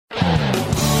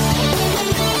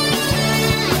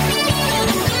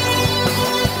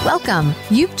Welcome.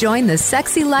 You've joined the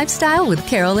Sexy Lifestyle with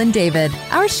Carol and David.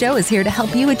 Our show is here to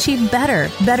help you achieve better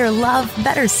love,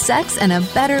 better sex, and a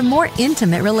better, more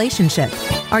intimate relationship.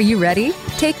 Are you ready?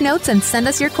 Take notes and send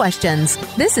us your questions.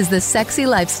 This is the Sexy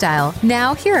Lifestyle.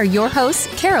 Now, here are your hosts,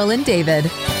 Carol and David.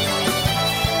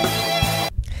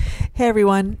 Hey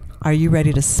everyone, are you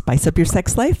ready to spice up your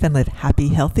sex life and live happy,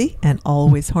 healthy, and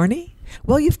always horny?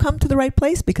 Well, you've come to the right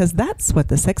place because that's what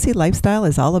the Sexy Lifestyle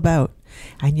is all about.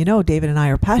 And you know, David and I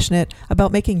are passionate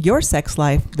about making your sex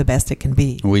life the best it can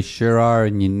be. We sure are,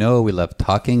 and you know we love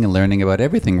talking and learning about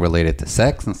everything related to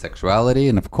sex and sexuality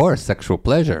and, of course, sexual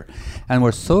pleasure. And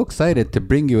we're so excited to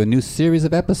bring you a new series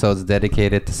of episodes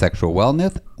dedicated to sexual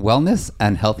wellness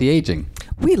and healthy aging.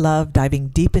 We love diving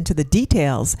deep into the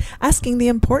details, asking the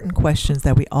important questions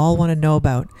that we all want to know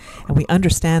about, and we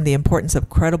understand the importance of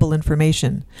credible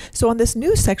information. So on this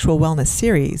new sexual wellness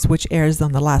series, which airs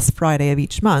on the last Friday of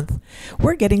each month,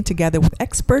 we're getting together with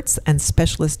experts and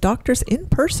specialist doctors in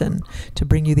person to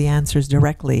bring you the answers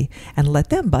directly and let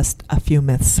them bust a few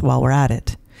myths while we're at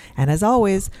it. And as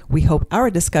always, we hope our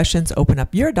discussions open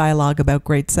up your dialogue about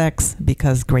great sex,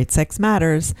 because great sex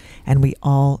matters and we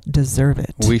all deserve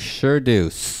it. We sure do.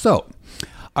 So,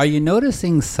 are you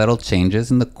noticing subtle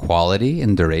changes in the quality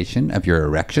and duration of your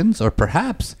erections? Or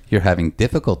perhaps you're having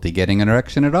difficulty getting an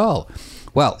erection at all?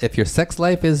 Well, if your sex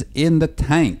life is in the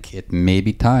tank, it may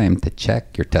be time to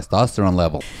check your testosterone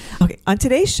level. Okay, on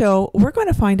today's show, we're going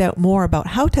to find out more about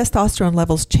how testosterone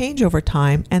levels change over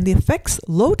time and the effects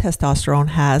low testosterone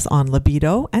has on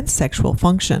libido and sexual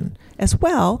function. As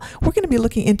well, we're going to be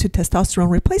looking into testosterone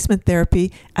replacement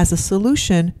therapy as a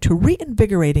solution to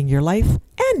reinvigorating your life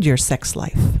and your sex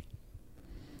life.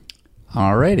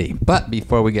 Alrighty, but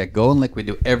before we get going, like we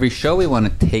do every show, we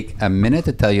want to take a minute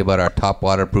to tell you about our top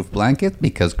waterproof blanket,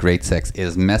 because great sex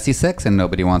is messy sex and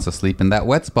nobody wants to sleep in that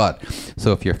wet spot.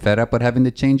 So if you're fed up with having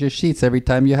to change your sheets every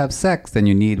time you have sex, then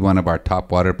you need one of our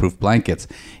top waterproof blankets.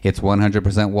 It's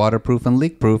 100% waterproof and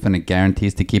leak-proof, and it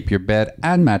guarantees to keep your bed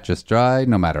and mattress dry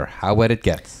no matter how wet it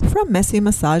gets. From messy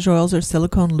massage oils or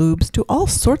silicone lubes to all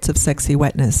sorts of sexy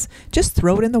wetness, just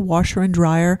throw it in the washer and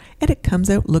dryer and it comes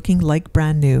out looking like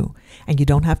brand new. And you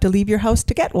don't have to leave your house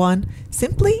to get one.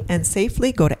 Simply and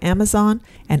safely go to Amazon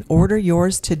and order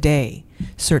yours today.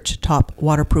 Search Top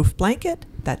Waterproof Blanket.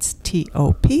 That's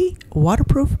T-O-P,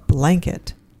 Waterproof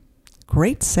Blanket.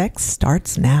 Great sex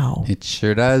starts now. It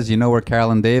sure does. You know, we're Carol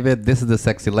and David. This is the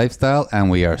Sexy Lifestyle, and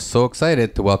we are so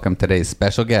excited to welcome today's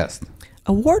special guest.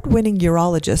 Award-winning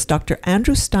urologist Dr.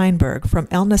 Andrew Steinberg from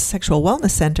ELNA Sexual Wellness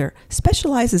Center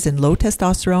specializes in low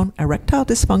testosterone, erectile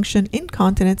dysfunction,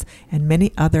 incontinence, and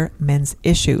many other men's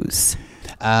issues.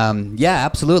 Yeah,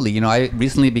 absolutely. You know, I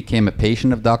recently became a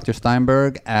patient of Dr.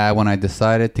 Steinberg when I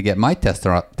decided to get my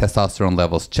testosterone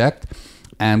levels checked.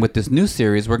 And with this new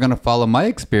series, we're going to follow my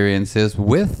experiences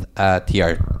with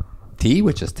TRT,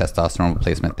 which is testosterone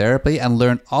replacement therapy, and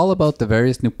learn all about the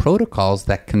various new protocols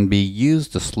that can be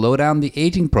used to slow down the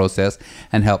aging process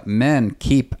and help men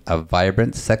keep a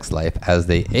vibrant sex life as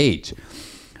they age.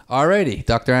 Alrighty,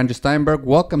 Dr. Andrew Steinberg,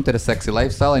 welcome to the Sexy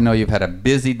Lifestyle. I know you've had a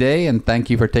busy day, and thank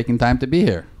you for taking time to be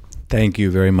here. Thank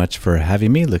you very much for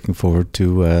having me. Looking forward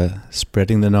to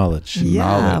spreading the knowledge.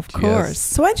 Yeah, of course. Yes.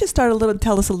 So why don't you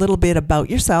tell us a little bit about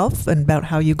yourself and about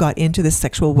how you got into this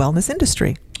sexual wellness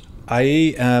industry?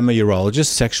 I am a urologist.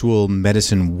 Sexual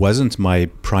medicine wasn't my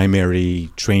primary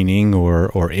training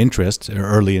or interest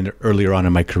earlier on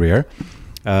in my career.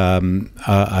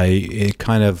 It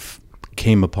kind of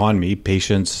came upon me.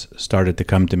 Patients started to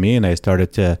come to me, and I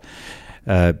started to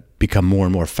become more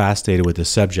and more fascinated with the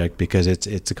subject, because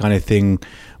it's the kind of thing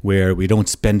where we don't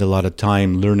spend a lot of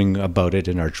time learning about it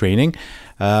in our training.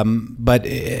 But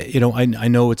you know, I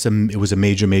know it was a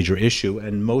major issue,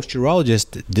 and most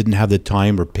urologists didn't have the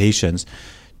time or patience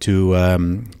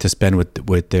to spend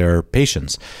with their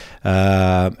patients.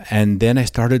 And then I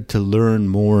started to learn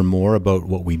more and more about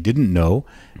what we didn't know,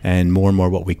 and more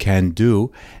what we can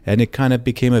do, and it kind of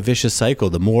became a vicious cycle.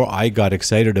 The more I got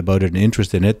excited about it and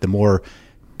interested in it, the more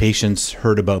patients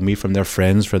heard about me from their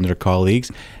friends, from their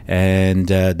colleagues, and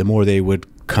the more they would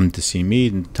come to see me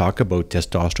and talk about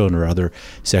testosterone or other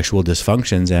sexual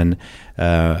dysfunctions. And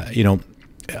you know,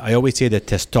 I always say that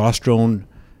testosterone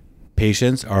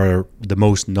patients are the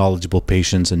most knowledgeable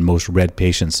patients and most read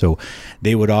patients. So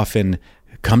they would often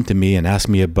come to me and ask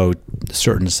me about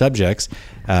certain subjects,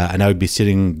 and I would be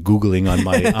sitting Googling on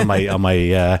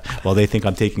my while they think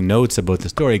I'm taking notes about the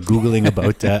story, Googling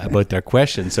about their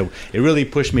questions. So it really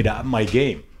pushed me to up my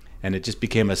game, and it just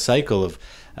became a cycle of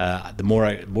the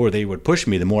more they would push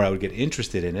me, the more I would get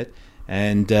interested in it.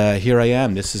 And here I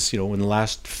am. This is, in the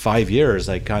last 5 years,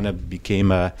 I kind of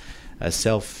became a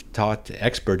self-taught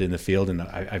expert in the field, and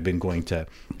I've been going to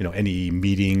any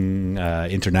meeting,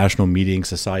 international meeting,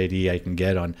 society I can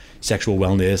get on sexual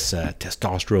wellness,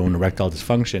 testosterone, erectile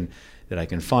dysfunction that I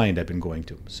can find. I've been going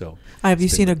to. So, have you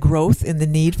seen a growth in the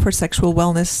need for sexual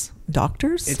wellness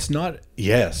doctors? It's not.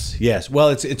 Yes. Well,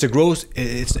 it's a growth.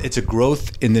 It's a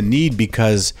growth in the need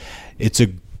because it's a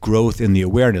growth in the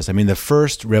awareness. I mean, the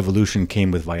first revolution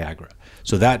came with Viagra,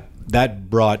 so that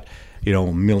brought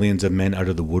millions of men out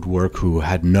of the woodwork who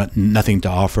had nothing to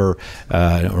offer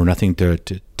or nothing to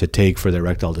take for their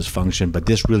erectile dysfunction. But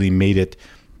this really made it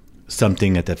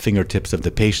something at the fingertips of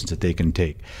the patients that they can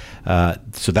take.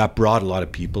 So that brought a lot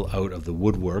of people out of the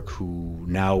woodwork who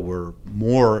now were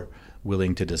more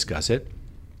willing to discuss it.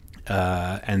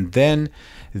 And then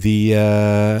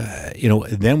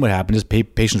then what happened is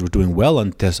patients were doing well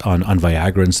on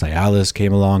Viagra, and Cialis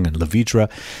came along, and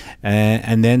Levitra,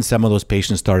 and then some of those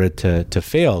patients started to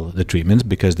fail the treatments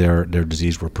because their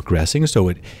disease were progressing.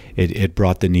 So it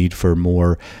brought the need for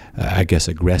more,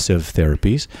 aggressive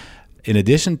therapies. In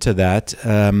addition to that,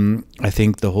 I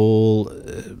think the whole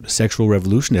sexual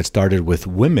revolution that started with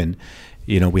women.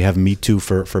 We have Me Too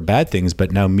for bad things,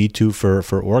 but now Me Too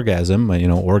for orgasm,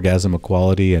 orgasm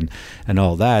equality and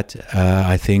all that,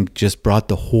 I think just brought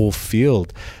the whole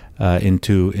field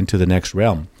into the next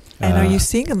realm. And are you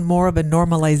seeing more of a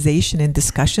normalization in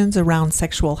discussions around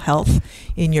sexual health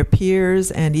in your peers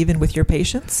and even with your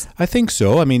patients? I think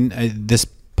so. I mean, this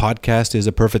podcast is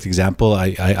a perfect example.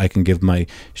 I can give my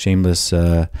shameless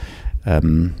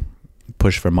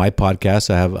push for my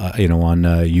podcast. I have, on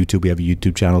YouTube, we have a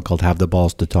YouTube channel called Have the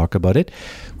Balls to Talk About It,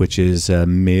 which is a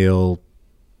male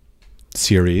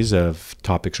series of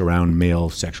topics around male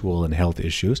sexual and health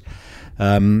issues.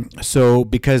 So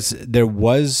because there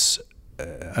was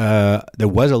a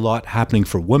lot happening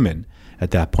for women at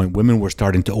that point. Women were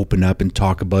starting to open up and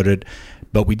talk about it.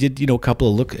 But we did, a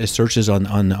couple of searches on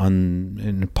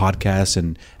in podcasts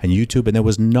and YouTube, and there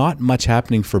was not much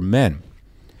happening for men.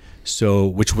 So,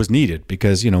 which was needed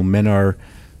because men are.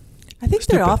 I think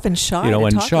stupid, they're often shy,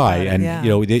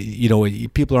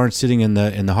 people aren't sitting in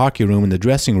the hockey room, in the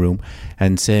dressing room,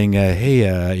 and saying,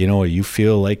 "Hey, you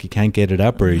feel like you can't get it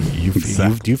up, or do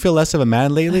you feel less of a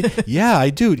man lately?" Yeah,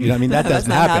 I do. That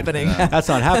doesn't happen. That's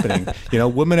not happening.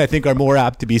 Women, I think, are more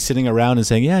apt to be sitting around and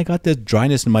saying, "Yeah, I got this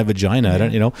dryness in my vagina." I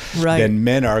don't, right. Then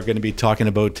men are going to be talking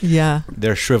about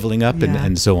their shriveling up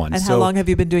and so on. And how long have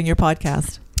you been doing your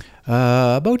podcast?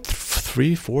 About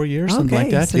 3-4 years, something like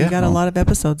that. So you got a lot of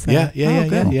episodes there.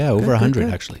 Yeah, over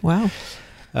 100 actually. Wow.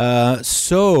 I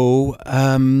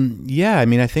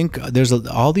think there's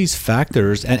all these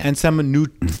factors and some new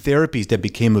therapies that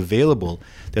became available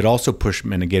that also pushed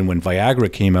men. Again, when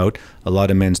Viagra came out, a lot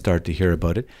of men started to hear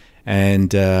about it,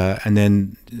 and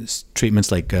then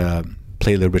treatments like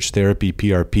platelet-rich therapy,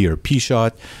 PRP or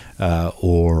P-shot,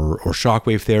 or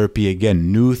shockwave therapy.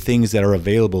 Again, new things that are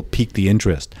available piqued the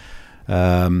interest.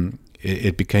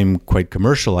 It became quite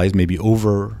commercialized, maybe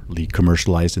overly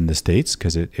commercialized in the States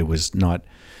because it was not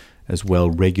as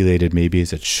well regulated maybe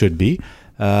as it should be.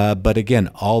 But again,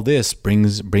 all this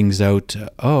brings out,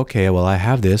 I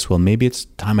have this. Well, maybe it's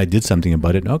time I did something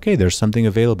about it. Okay, there's something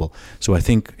available. So I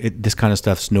think this kind of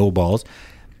stuff snowballs.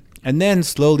 And then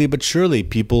slowly but surely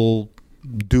people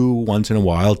do once in a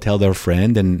while tell their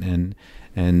friend and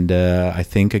I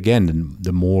think again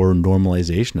the more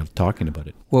normalization of talking about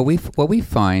it. What we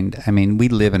find, we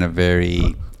live in a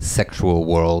very sexual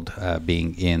world,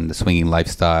 being in the swinging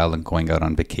lifestyle and going out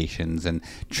on vacations and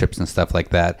trips and stuff like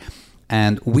that,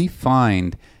 and we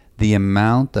find the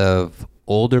amount of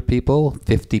older people,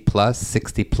 50 plus,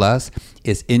 60 plus,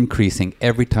 is increasing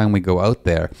every time we go out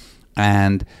there.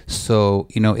 And so,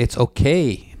 it's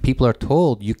okay. People are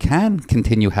told you can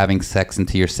continue having sex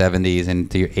into your 70s and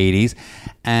into your 80s.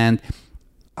 And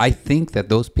I think that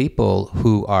those people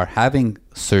who are having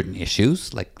certain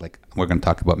issues, like we're going to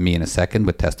talk about me in a second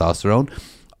with testosterone,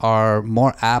 are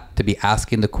more apt to be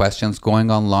asking the questions, going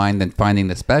online, than finding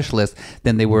the specialist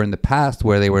than they were in the past,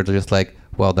 where they were just like,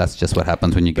 well, that's just what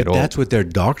happens when you get old. That's what their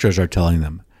doctors are telling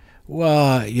them.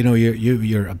 Well,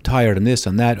 I'm tired and this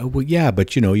and that. Oh, well, yeah,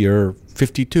 but you're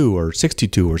 52 or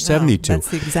 62 or 72. That's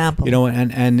the example.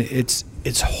 And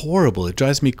it's horrible. It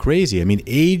drives me crazy.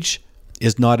 Age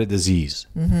is not a disease.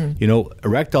 Mm-hmm.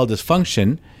 Erectile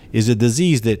dysfunction is a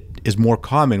disease that is more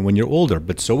common when you're older,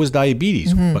 but so is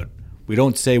diabetes. Mm-hmm. But we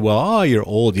don't say, well, you're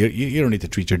old. You don't need to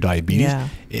treat your diabetes. Yeah.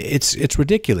 It's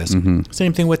ridiculous. Mm-hmm.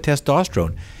 Same thing with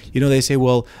testosterone. They say,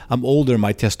 well, I'm older,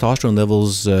 my testosterone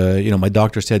levels, my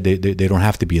doctor said they don't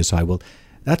have to be as high. Well,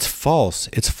 that's false.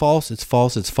 It's false.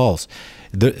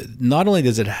 Not only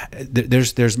does it,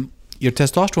 there's your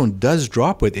testosterone does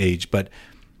drop with age, but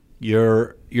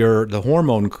the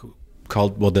hormone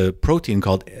the protein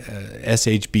called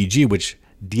SHBG, which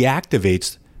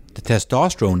deactivates the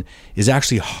testosterone, is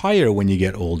actually higher when you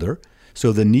get older.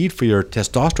 So the need for your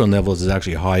testosterone levels is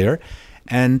actually higher.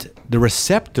 And the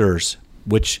receptors,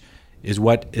 which is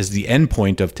what is the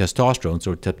endpoint of testosterone.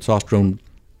 So testosterone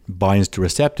binds to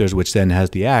receptors, which then does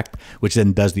the act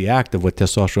of what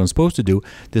testosterone is supposed to do.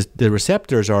 The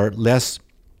receptors are less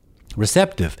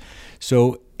receptive.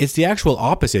 So it's the actual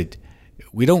opposite.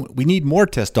 We need more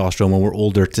testosterone when we're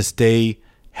older to stay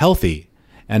healthy.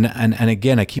 And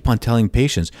again, I keep on telling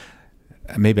patients,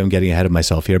 maybe I'm getting ahead of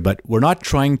myself here, but we're not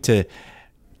trying to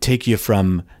take you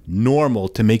from normal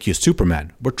to make you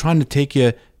Superman. We're trying to take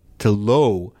you to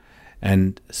low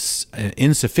and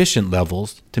insufficient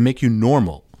levels to make you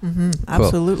normal. Mm-hmm,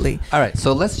 absolutely. Cool. All right,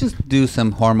 so let's just do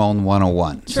some hormone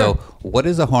 101. Sure. So what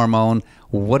is a hormone?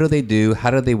 What do they do?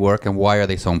 How do they work? And why are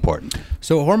they so important?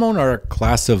 So hormones are a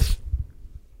class of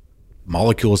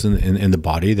molecules in the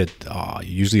body that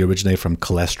usually originate from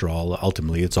cholesterol.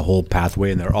 Ultimately, it's a whole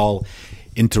pathway, and they're all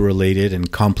interrelated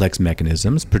and complex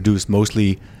mechanisms, produced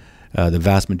mostly the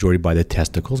vast majority by the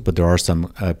testicles, but there are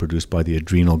some produced by the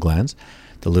adrenal glands,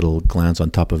 the little glands on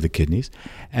top of the kidneys.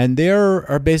 And they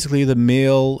are basically the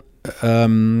male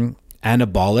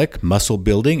anabolic, muscle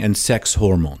building, and sex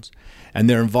hormones. And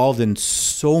they're involved in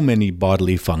so many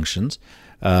bodily functions,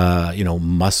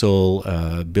 muscle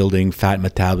building, fat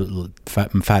metabolism,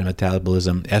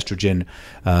 estrogen.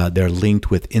 They're linked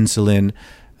with insulin.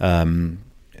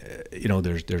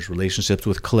 There's relationships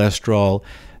with cholesterol.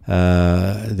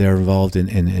 They're involved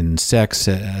in sex,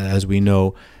 as we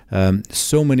know.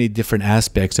 So many different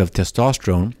aspects of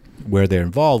testosterone where they're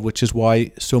involved, which is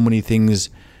why so many things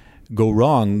go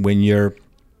wrong when you're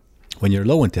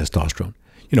low in testosterone.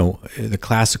 The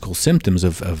classical symptoms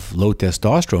of low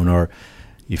testosterone are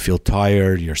you feel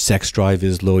tired, your sex drive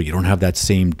is low, you don't have that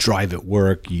same drive at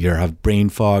work, you have brain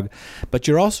fog, but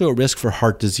you're also at risk for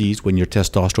heart disease when your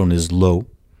testosterone is low.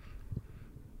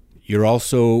 You're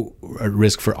also at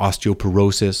risk for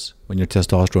osteoporosis when your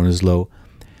testosterone is low.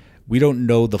 We don't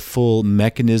know the full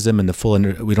mechanism and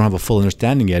we don't have a full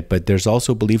understanding yet, but there's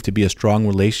also believed to be a strong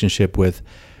relationship with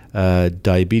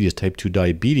diabetes, type 2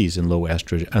 diabetes and low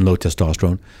estrogen and low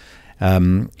testosterone,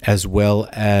 as well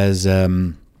as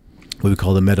what we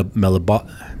call the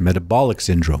metabolic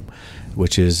syndrome,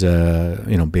 which is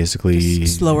basically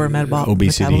slower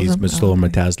obesity, slower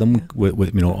metabolism with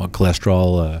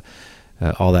cholesterol,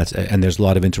 all that, and there's a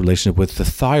lot of interrelationship with the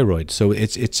thyroid. So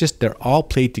it's just they're all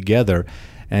played together,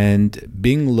 and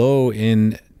being low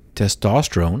in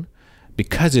testosterone,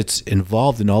 because it's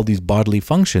involved in all these bodily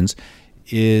functions,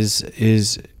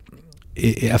 it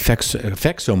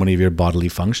affects so many of your bodily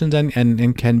functions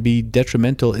and can be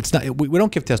detrimental. It's not we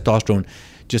don't give testosterone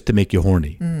just to make you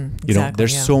horny.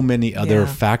 There's so many other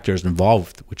factors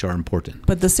involved which are important.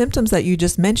 But the symptoms that you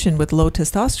just mentioned with low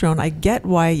testosterone, I get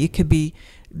why it could be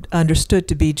understood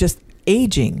to be just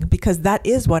aging, because that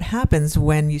is what happens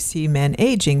when you see men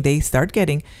aging. They start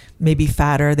getting maybe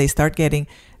fatter, they start getting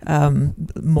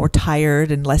more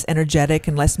tired and less energetic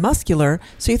and less muscular.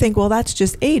 So you think, well, that's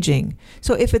just aging.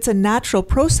 So if it's a natural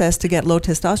process to get low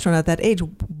testosterone at that age,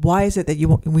 why is it that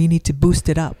we need to boost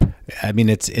it up? I mean,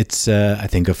 it's I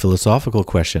think a philosophical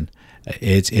question.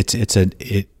 It's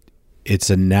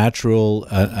a natural.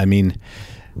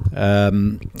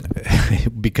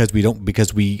 Because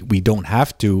we don't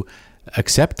have to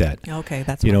accept that. Okay,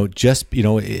 that's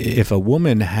if a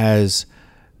woman has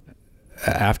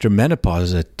after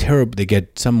menopause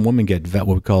some women get what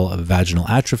we call a vaginal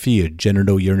atrophy, a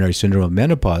genitourinary syndrome of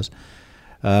menopause.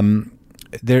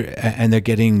 They're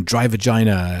getting dry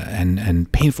vagina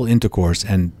and painful intercourse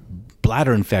and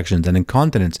bladder infections and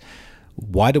incontinence.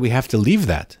 Why do we have to leave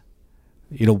that?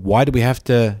 Why do we have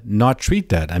to not treat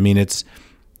that? I mean, it's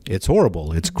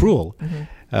horrible. It's cruel. Mm-hmm.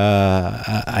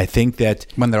 I think that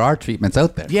when there are treatments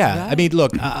out there. Yeah. I mean,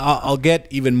 look, I'll get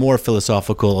even more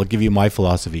philosophical. I'll give you my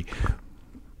philosophy.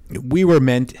 We were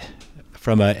meant,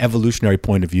 from an evolutionary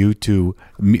point of view,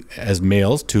 as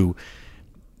males, to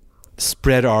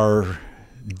spread our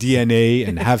DNA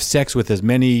and have sex with as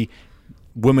many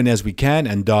women as we can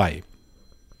and die.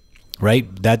 Right?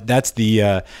 That's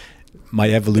the my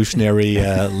evolutionary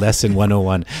lesson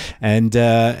 101. And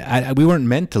we weren't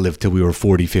meant to live till we were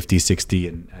 40, 50, 60,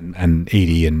 and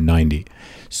 80 and 90.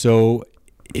 So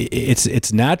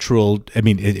it's natural. I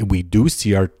mean, we do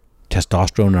see our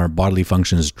testosterone and our bodily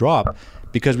functions drop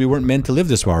because we weren't meant to live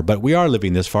this far. But we are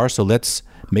living this far, so let's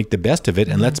make the best of it,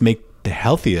 and let's make the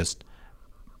healthiest.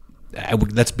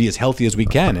 Let's be as healthy as we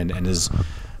can, and as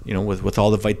with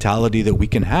all the vitality that we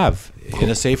can have in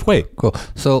a safe way. Cool.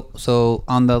 So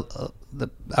on the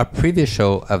our previous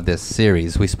show of this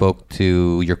series, we spoke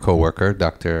to your coworker,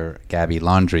 Dr. Gabby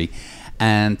Laundrie,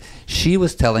 and she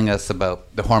was telling us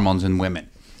about the hormones in women,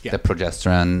 the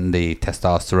progesterone, the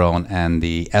testosterone, and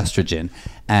the estrogen,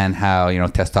 and how,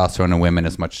 testosterone in women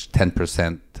is much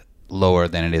 10% lower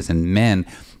than it is in men.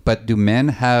 But do men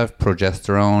have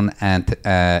progesterone and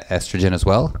estrogen as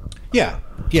well? Yeah.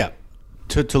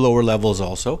 To lower levels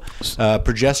also.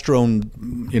 Progesterone,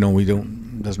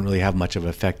 doesn't really have much of an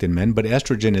effect in men, but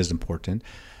estrogen is important.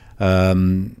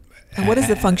 And what is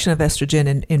the function of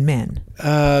estrogen in men?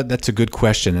 That's a good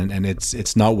question, and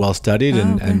it's not well studied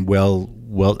and well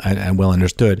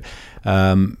understood.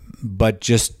 But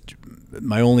just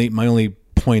my only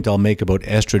point I'll make about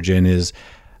estrogen is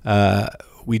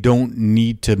we don't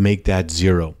need to make that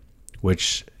zero,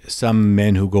 which some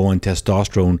men who go on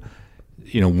testosterone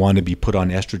want to be put on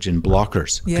estrogen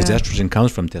blockers, because estrogen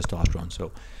comes from testosterone.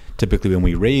 So typically when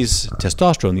we raise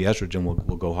testosterone, the estrogen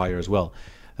will go higher as well.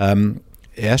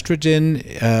 Estrogen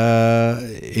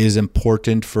is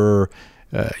important for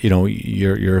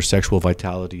your sexual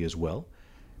vitality as well,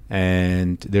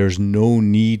 and there's no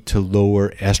need to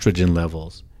lower estrogen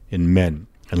levels in men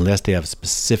unless they have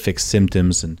specific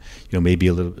symptoms, and maybe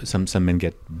a little. Some men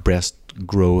get breast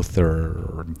growth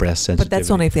or breast sensitivity. But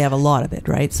that's only if they have a lot of it,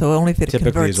 right? So only if it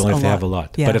typically converts is only a if they lot. have a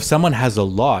lot. Yeah. But if someone has a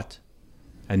lot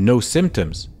and no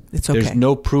symptoms, it's okay. There's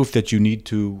no proof that you need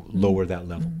to lower that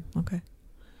level. Okay,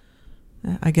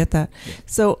 I get that. Yeah.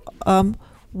 So,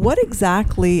 what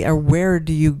exactly or where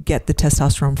do you get the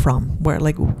testosterone from?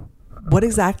 What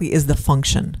exactly is the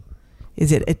function?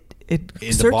 Is it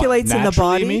circulates in the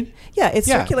body? You mean? Yeah, it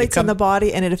circulates in the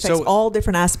body, and it affects all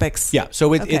different aspects. Yeah,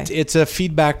 so it's a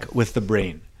feedback with the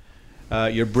brain.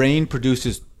 Your brain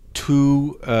produces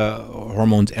two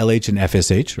hormones, LH and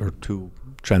FSH, or two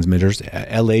transmitters,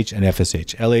 LH and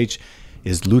FSH. LH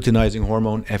is luteinizing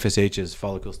hormone, FSH is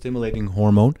follicle stimulating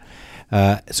hormone.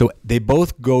 So they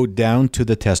both go down to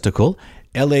the testicle.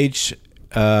 LH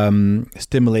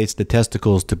stimulates the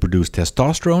testicles to produce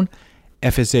testosterone.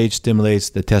 FSH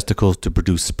stimulates the testicles to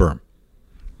produce sperm.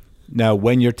 Now,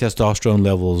 when your testosterone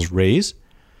levels raise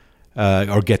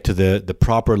or get to the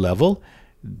proper level,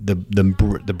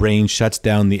 the brain shuts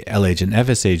down the LH and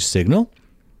FSH signal,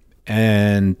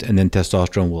 and then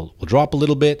testosterone will drop a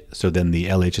little bit. So then the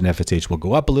LH and FSH will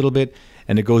go up a little bit,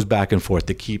 and it goes back and forth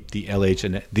to keep the LH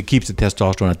and that keeps the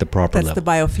testosterone at the proper level. That's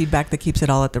the biofeedback that keeps it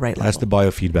all at the right level. That's the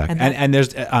biofeedback. And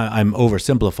there's I'm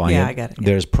oversimplifying it. I get it. Yeah.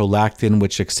 There's prolactin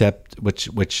which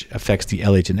affects the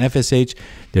LH and FSH.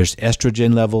 There's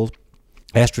estrogen levels.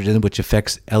 Estrogen, which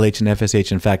affects LH and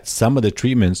FSH. In fact, some of the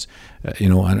treatments,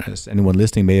 anyone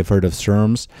listening may have heard of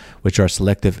SERMs, which are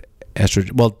selective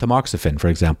estrogen. Well, tamoxifen, for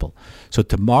example. So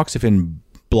tamoxifen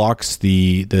blocks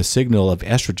the signal of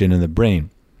estrogen in the brain.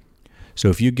 So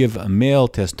if you give a male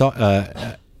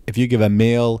tamoxifen,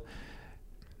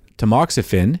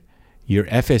 your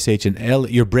FSH and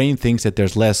your brain thinks that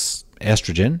there's less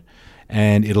estrogen,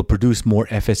 and it'll produce more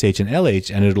FSH and LH,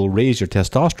 and it'll raise your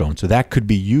testosterone. So that could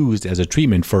be used as a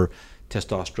treatment for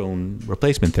testosterone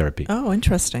replacement therapy. Oh,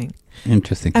 interesting.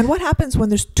 And what happens when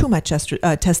there's too much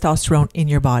testosterone in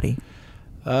your body?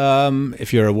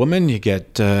 If you're a woman, you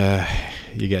get to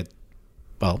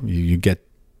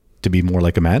be more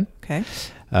like a man. Okay.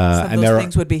 Some of those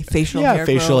things would be facial hair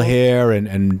facial growth, hair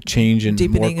and change in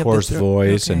deepening more coarse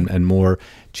voice, okay. and more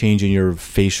change in your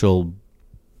facial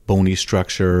bony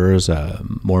structures,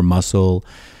 more muscle,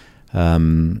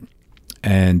 and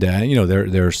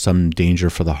there's some danger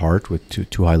for the heart with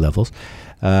too high levels,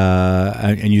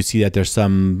 and you see that there's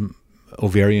some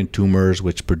ovarian tumors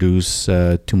which produce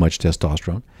too much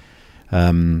testosterone,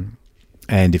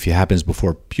 and if it happens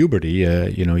before puberty,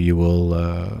 you will,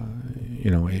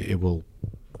 it will.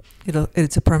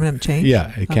 It's a permanent change.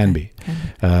 Yeah, it can be.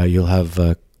 You'll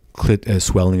have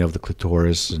swelling of the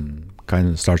clitoris and kind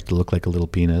of starts to look like a little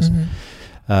penis.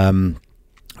 Mm-hmm.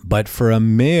 But for a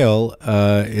male,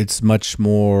 it's much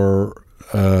more.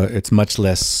 It's much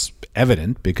less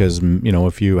evident because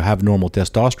if you have normal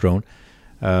testosterone,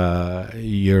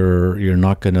 you're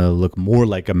not going to look more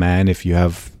like a man if you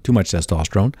have too much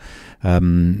testosterone.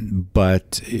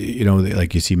 But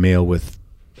like you see male with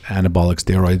anabolic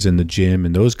steroids in the gym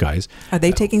and those guys. Are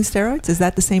they taking steroids? Is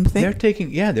that the same thing? They're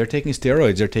taking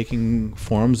steroids. They're taking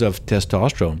forms of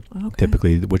testosterone,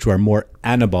 typically, which are more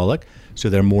anabolic. So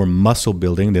they're more muscle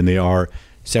building than they are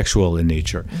sexual in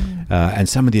nature. And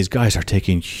some of these guys are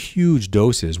taking huge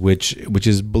doses, which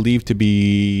is believed to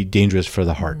be dangerous for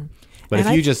the heart. But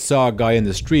if you just saw a guy in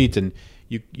the street and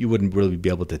you wouldn't really be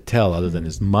able to tell other than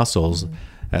his muscles,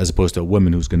 as opposed to a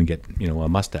woman who's going to get, a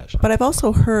mustache. But I've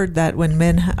also heard that when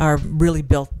men are really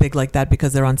built big like that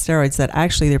because they're on steroids, that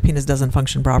actually their penis doesn't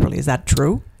function properly. Is that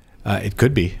true? It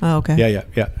could be. Oh, okay. Yeah.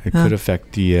 It could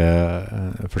affect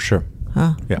the, for sure.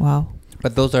 Huh. Yeah. Wow.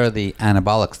 But those are the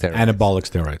anabolic steroids. Anabolic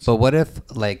steroids. But what if,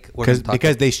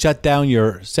 because they shut down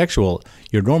your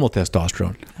normal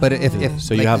testosterone. But if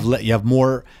So you have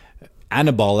more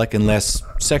anabolic and less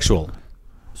sexual.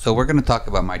 So we're going to talk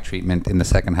about my treatment in the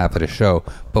second half of the show.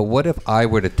 But what if I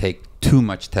were to take too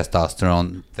much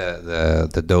testosterone,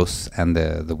 the dose and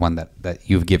the one that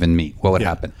you've given me? What would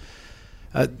happen?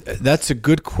 That's a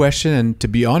good question, and to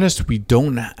be honest, we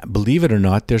don't, believe it or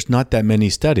not, there's not that many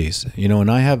studies.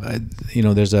 And I have,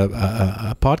 there's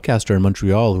a podcaster in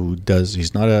Montreal who does.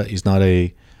 He's not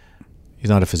a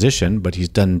physician, but he's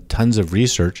done tons of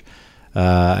research,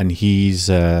 and he's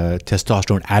a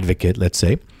testosterone advocate, let's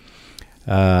say.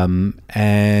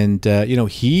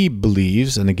 He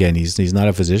believes, and again, he's not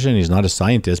a physician, he's not a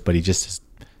scientist, but he just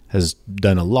has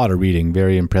done a lot of reading,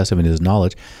 very impressive in his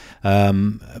knowledge.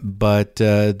 But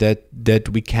that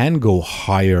we can go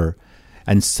higher,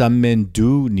 and some men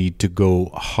do need to go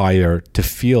higher to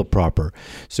feel proper.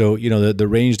 So, the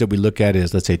range that we look at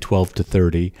is, let's say, 12 to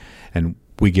 30, and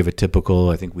we give a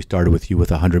typical, I think we started with you with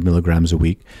 100 milligrams a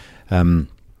week.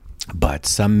 But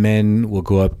some men will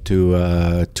go up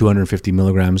to 250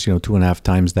 milligrams, 2.5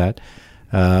 times that,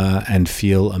 and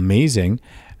feel amazing.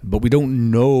 But we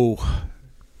don't know.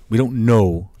 You don't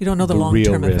know the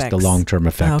long-term effects. The long-term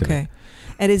effect. Okay.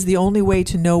 And is the only way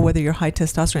to know whether you're high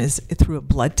testosterone is through a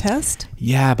blood test?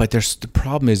 Yeah, but the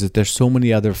problem is that there's so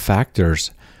many other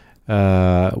factors.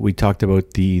 We talked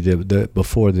about the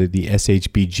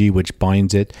SHBG, which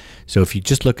binds it. So if you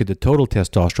just look at the total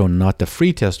testosterone, not the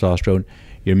free testosterone,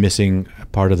 you're missing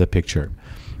part of the picture.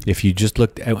 If you just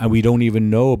looked, and we don't even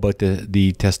know about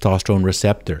the testosterone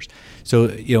receptors. So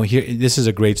here, this is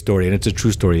a great story, and it's a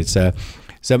true story. It's a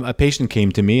patient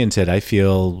came to me and said, I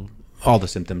feel all the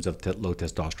symptoms of low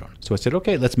testosterone. So I said,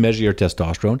 okay, let's measure your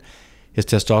testosterone. His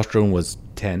testosterone was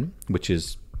 10, which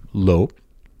is low,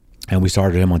 and we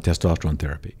started him on testosterone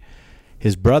therapy.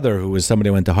 His brother, who was somebody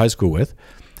I went to high school with,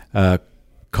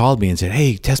 called me and said,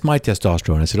 hey, test my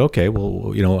testosterone. I said, okay,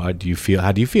 well, how do you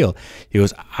feel? He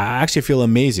goes, I actually feel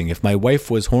amazing. If my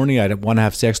wife was horny, I'd want to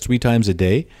have sex 3 times a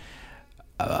day.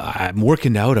 I'm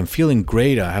working out. I'm feeling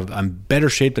great. I'm better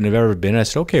shape than I've ever been. And I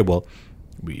said, okay, well,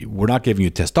 we're not giving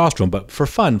you testosterone, but for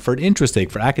fun, for interest sake,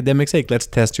 for academic sake, let's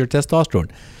test your testosterone.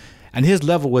 And his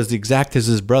level was the exact as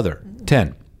his brother,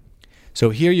 10.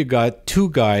 So here you got 2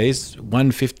 guys,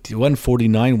 150,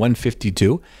 149,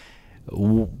 152,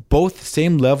 both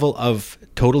same level of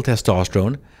total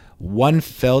testosterone. One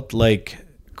felt like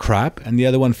crap, and the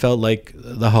other one felt like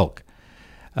the Hulk.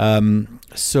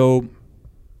 So,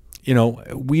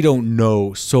 we don't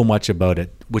know so much about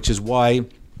it, which is why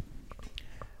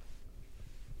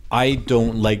I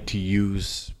don't like to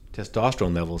use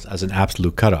testosterone levels as an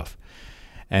absolute cutoff,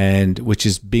 and which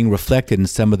is being reflected in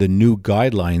some of the new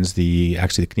guidelines, the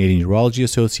Canadian Urology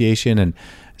Association and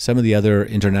some of the other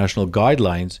international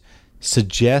guidelines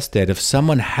suggest that if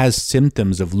someone has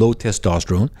symptoms of low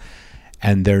testosterone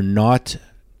and they're not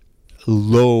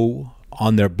low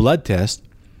on their blood test,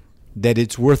 that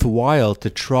it's worthwhile to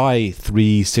try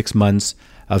 3-6 months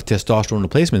of testosterone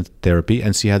replacement therapy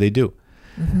and see how they do.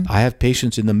 Mm-hmm. I have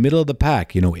patients in the middle of the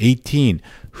pack, 18,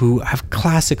 who have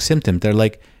classic symptoms. They're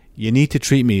like, you need to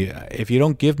treat me. If you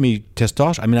don't give me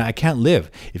testosterone, I can't live.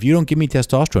 If you don't give me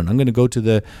testosterone, I'm going to go to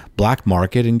the black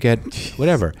market and get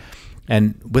whatever.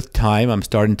 And with time, I'm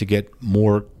starting to get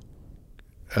more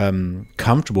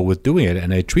comfortable with doing it.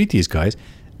 And I treat these guys,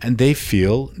 and they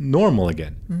feel normal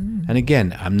again. Mm. And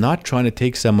again, I'm not trying to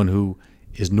take someone who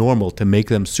is normal to make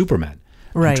them Superman.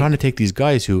 Right. I'm trying to take these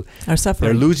guys who are suffering.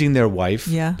 They're losing their wife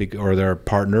or their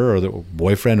partner or their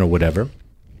boyfriend or whatever.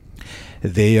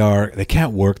 They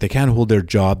can't work. They can't hold their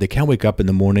job. They can't wake up in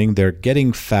the morning. They're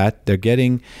getting fat. They're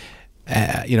getting,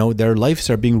 their lives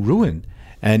are being ruined.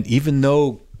 And even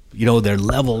though, their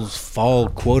levels fall,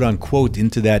 quote unquote,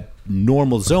 into that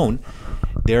normal zone,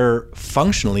 they're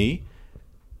functionally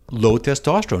low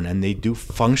testosterone, and they do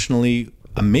functionally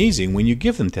amazing when you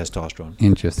give them testosterone.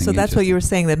 Interesting. So that's what you were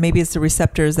saying, that maybe it's the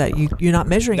receptors that you're not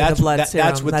measuring in the blood serum.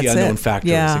 That's what the unknown factor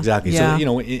is, exactly. Yeah.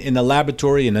 So, in the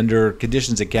laboratory and under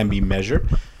conditions it can be measured,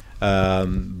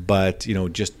 but,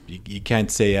 just you can't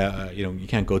say, you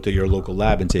can't go to your local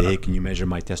lab and say, hey, can you measure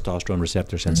my testosterone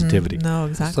receptor sensitivity? Mm-hmm. No,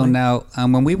 exactly. So now,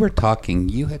 when we were talking,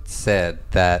 you had said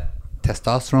that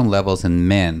testosterone levels in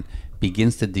men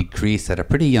begins to decrease at a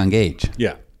pretty young age.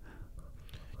 Yeah.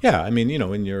 Yeah,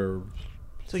 in your...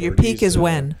 So your peak is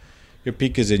when? Your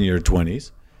peak is in your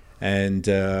 20s. and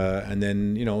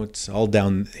then it's all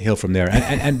downhill from there.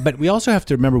 But we also have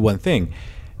to remember one thing: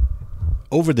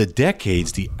 over the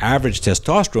decades, the average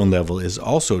testosterone level is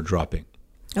also dropping.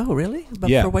 Oh, really? But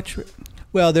Yeah. for what?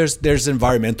 Well, there's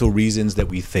environmental reasons that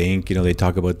we think. They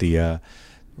talk about the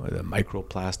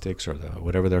microplastics or the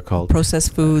whatever they're called,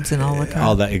 Processed foods and all that kind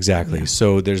all of. that exactly. Yeah.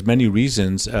 So there's many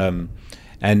reasons,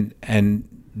 and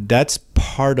that's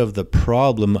part of the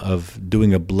problem of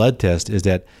doing a blood test, is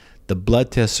that the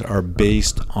blood tests are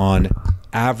based on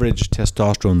average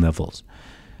testosterone levels,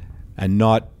 and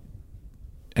not.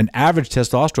 And average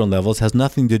testosterone levels has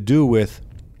nothing to do with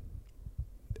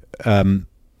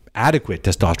adequate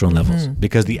testosterone levels,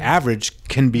 because the average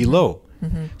can be low.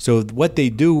 So what they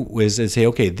do is they say,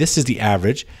 okay, this is the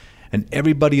average, and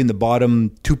everybody in the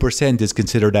bottom 2% is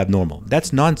considered abnormal.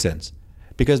 That's nonsense,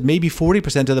 because maybe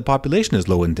 40% of the population is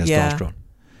low in testosterone.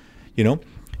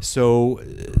 So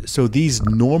these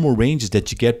normal ranges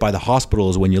that you get by the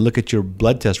hospitals when you look at your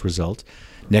blood test results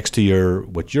next to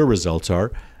what your results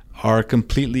are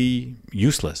completely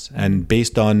useless and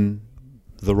based on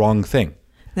the wrong thing.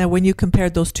 Now, when you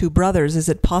compared those two brothers, is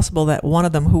it possible that one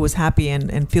of them, who was happy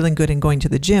and feeling good and going to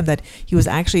the gym, that he was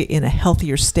actually in a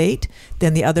healthier state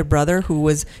than the other brother, who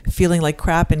was feeling like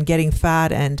crap and getting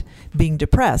fat and being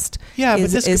depressed? Yeah,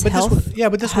 Is this health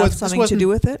have something to do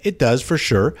with it? It does, for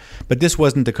sure. But this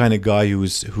wasn't the kind of guy who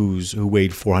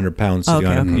weighed 400 pounds.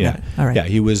 Okay, yeah, all right. Yeah,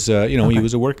 he was. He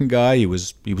was a working guy. He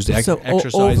was So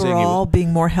exercising. overall,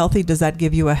 being more healthy, does that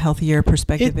give you a healthier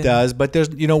perspective? It does, but there's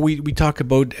we talk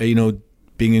about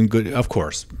being in good. Of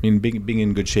course, I mean being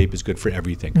in good shape is good for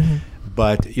everything.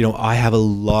 But I have a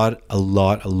lot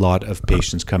of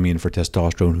patients coming in for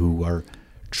testosterone who are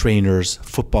trainers,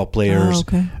 football players,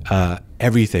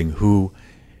 everything. Who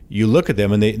you look at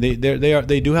them and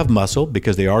they do have muscle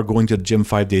because they are going to the gym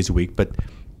 5 days a week, but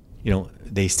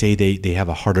they say they have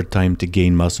a harder time to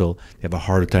gain muscle. They have a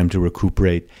harder time to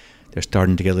recuperate. They're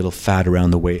starting to get a little fat around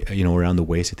the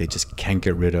waist that they just can't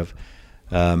get rid of,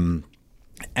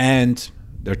 and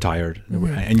they're tired.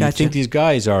 And you think these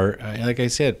guys are, like I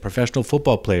said, professional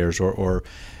football players or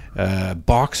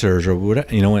boxers or whatever,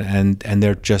 and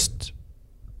they're just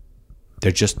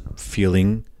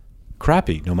feeling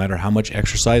crappy, no matter how much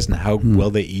exercise and how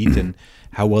well they eat and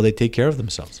how well they take care of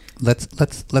themselves.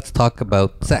 Let's talk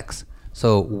about sex.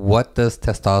 So what does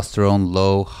testosterone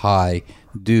low, high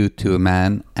do to a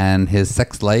man and his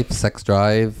sex life, sex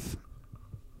drive?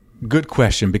 Good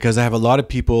question, because I have a lot of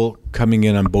people coming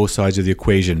in on both sides of the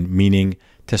equation, meaning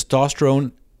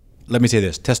testosterone. Let me say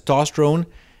this: testosterone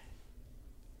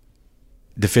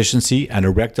deficiency and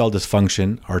erectile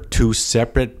dysfunction are two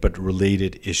separate but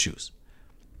related issues.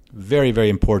 Very, very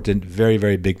important, very,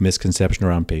 very big misconception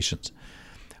around patients.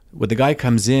 When the guy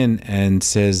comes in and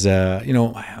says,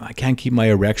 I can't keep my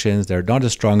erections, they're not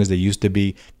as strong as they used to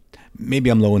be,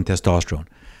 maybe I'm low in testosterone.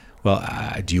 Well,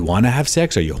 do you want to have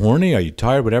sex? Are you horny? Are you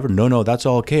tired? Whatever. No, that's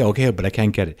all okay, but I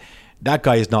can't get it. That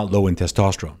guy is not low in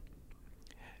testosterone.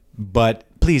 But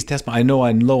please test me. I know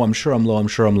I'm low. I'm sure I'm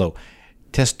low.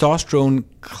 Testosterone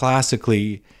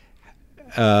classically,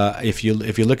 if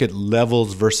you look at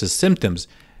levels versus symptoms,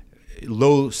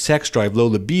 low sex drive, low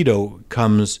libido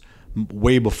comes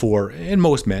way before, in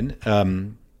most men,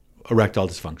 erectile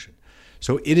dysfunction.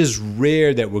 So it is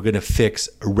rare that we're going to fix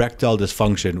erectile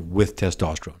dysfunction with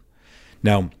testosterone.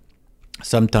 Now,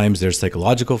 sometimes there's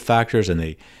psychological factors and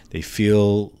they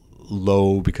feel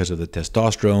low because of the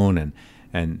testosterone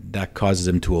and that causes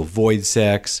them to avoid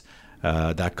sex.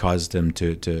 That causes them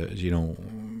to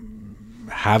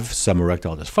have some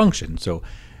erectile dysfunction. So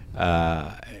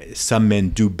some men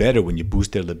do better when you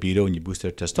boost their libido and you boost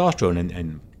their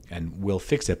testosterone and will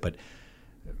fix it. But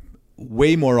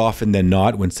way more often than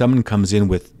not, when someone comes in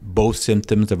with both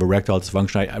symptoms of erectile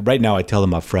dysfunction, right now I tell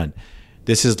them up front,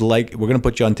 this is like, we're going to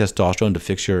put you on testosterone to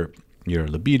fix your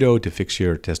libido, to fix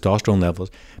your testosterone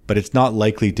levels, but it's not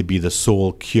likely to be the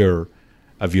sole cure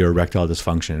of your erectile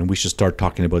dysfunction. And we should start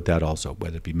talking about that also,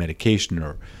 whether it be medication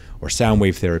or sound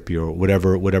wave therapy or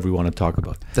whatever we want to talk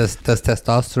about. Does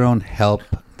testosterone help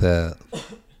the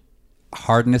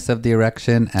hardness of the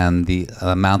erection and the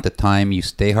amount of time you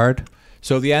stay hard?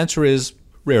 So the answer is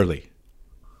rarely.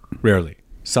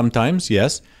 Sometimes,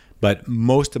 yes, but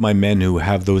most of my men who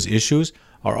have those issues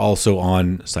are also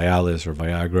on Cialis or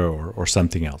Viagra or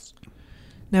something else.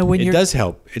 Now, it does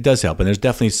help, and there's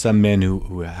definitely some men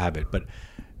who have it, but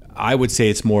I would say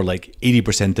it's more like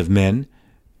 80% of men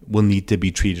will need to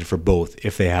be treated for both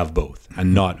if they have both,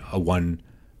 and not a one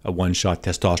a one-shot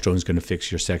testosterone is going to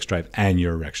fix your sex drive and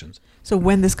your erections. So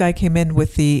when this guy came in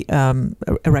with the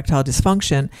erectile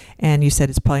dysfunction, and you said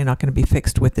it's probably not going to be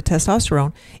fixed with the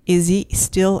testosterone, is he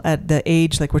still at the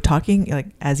age, like we're talking, like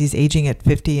as he's aging at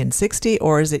 50 and 60,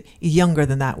 or is it younger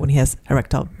than that when he has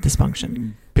erectile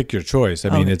dysfunction? Pick your choice. I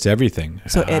mean, it's everything.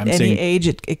 So at any age,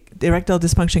 the erectile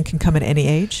dysfunction can come at any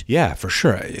age? Yeah, for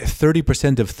sure.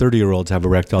 30% of 30-year-olds have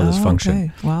erectile dysfunction.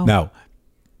 Okay. Wow. Now,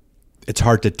 it's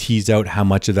hard to tease out how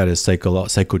much of that is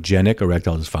psychogenic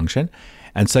erectile dysfunction.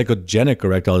 And psychogenic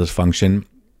erectile dysfunction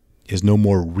is no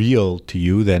more real to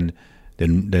you than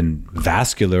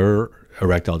vascular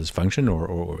erectile dysfunction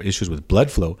or issues with blood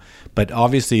flow. But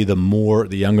obviously, the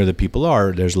younger the people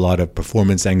are, there's a lot of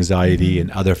performance anxiety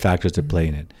and other factors that play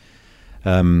in it.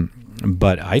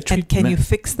 But I treat. And can you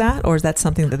fix that, or is that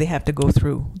something that they have to go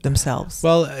through themselves?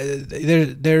 Well,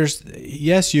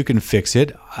 yes, you can fix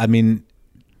it. I mean,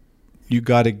 you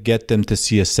got to get them to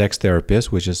see a sex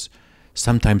therapist, which is.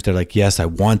 Sometimes they're like, yes, I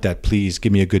want that. Please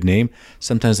give me a good name.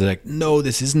 Sometimes they're like, no,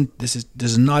 this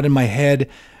is not in my head.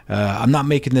 I'm not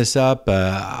making this up.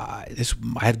 I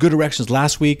had good erections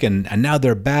last week and now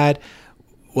they're bad.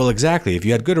 Well, exactly. If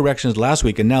you had good erections last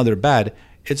week and now they're bad,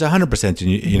 it's 100%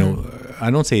 you know,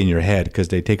 I don't say in your head because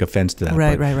they take offense to that.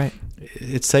 Right.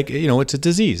 It's like, it's a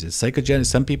disease. It's psychogenic.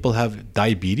 Some people have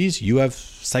diabetes. You have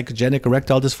psychogenic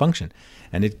erectile dysfunction,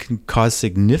 and it can cause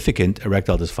significant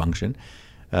erectile dysfunction.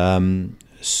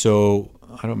 So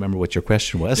I don't remember what your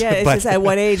question was. Yeah, it's just at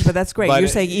what age, but that's great. You're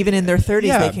saying even in their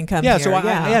 30s they can come here. So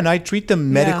and I treat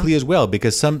them medically as well,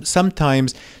 because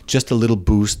sometimes just a little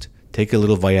boost, take a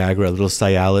little Viagra, a little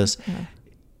Cialis,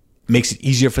 makes it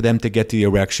easier for them to get to the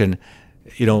erection.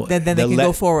 Then they can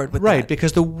go forward with that. Right,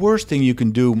 because the worst thing you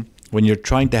can do when you're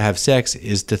trying to have sex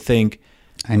is to think,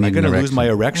 am I going to lose my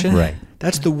erection? Right.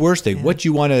 That's the worst thing. Yeah. What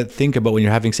you want to think about when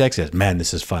you're having sex is, man,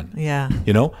 this is fun. Yeah.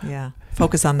 Yeah.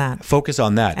 Focus on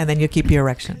that. And then you keep your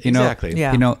erection. Exactly.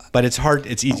 Yeah. But it's hard.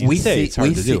 It's easy to say. It's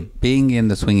hard to do. Being in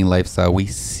the swinging lifestyle, we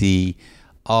see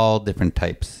all different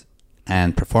types,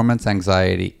 and performance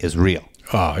anxiety is real.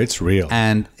 Oh, it's real.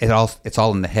 And it's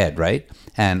all in the head, right?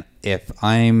 And if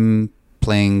I'm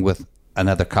playing with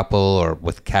another couple or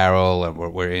with Carol, or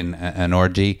we're in an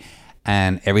orgy,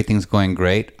 and everything's going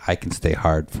great, I can stay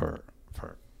hard for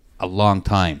a long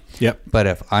time. Yep. But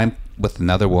if I'm with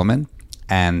another woman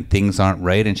and things aren't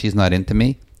right and she's not into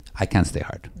me, I can't stay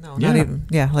hard. No, not even.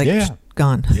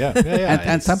 Gone. Yeah.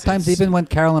 And sometimes even when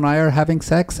Carol and I are having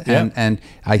sex, and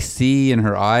I see in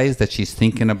her eyes that she's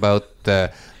thinking about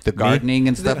the gardening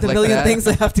and stuff the like million that. things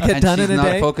that have to get done in a day. And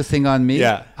she's not focusing on me.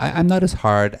 Yeah. I'm not as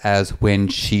hard as when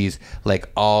she's like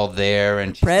all there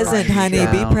and she's present, honey.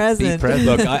 Be present.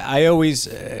 Look, I always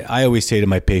say to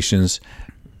my patients,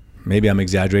 maybe I'm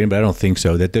exaggerating, but I don't think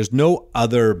so, that there's no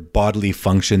other bodily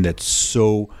function that's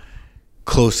so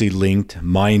closely linked,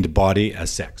 mind, body,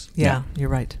 as sex. Yeah, you're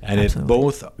right. And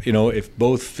absolutely. if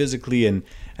both physically and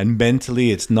mentally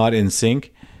it's not in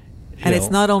sync. And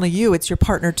it's not only you, it's your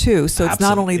partner too. So it's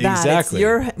not only that. Exactly. It's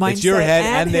your mindset, it's your head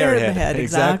and their head.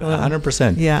 Exactly.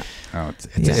 100%. Yeah. Oh,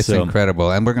 it's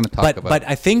incredible. And we're going to talk about But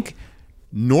I think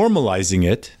normalizing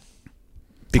it,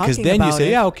 because Talking then you about say,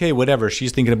 it. yeah, okay, whatever.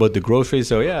 She's thinking about the groceries,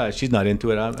 so yeah, she's not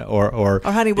into it. Or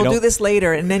honey, we'll do this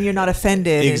later, and then you're not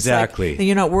offended. Exactly. And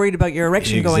you're not worried about your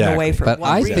erection going away for But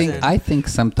one reason. I think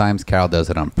sometimes Carol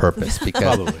does it on purpose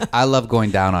because I love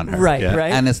going down on her. Right.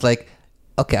 And it's like,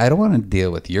 okay, I don't want to deal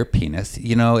with your penis.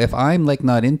 If I'm like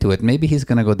not into it, maybe he's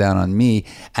going to go down on me.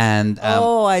 And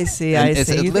I see. It's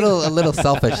a little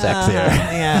selfish sex here.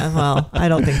 Yeah, well, I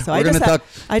don't think so.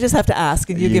 I just have to ask,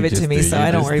 and you give it to me, so I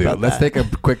don't worry about that. Let's take a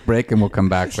quick break, and we'll come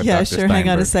back with Dr. Sure. Hang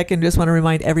on a second. Just want to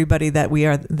remind everybody that we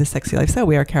are The Sexy Lifestyle.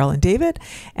 We are Carol and David,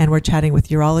 and we're chatting with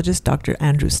urologist Dr.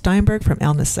 Andrew Steinberg from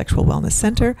ELNA Sexual Wellness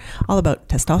Center, all about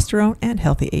testosterone and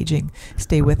healthy aging.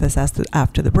 Stay with us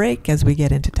after the break as we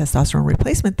get into testosterone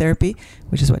replacement therapy,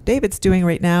 which is what David's doing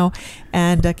right now,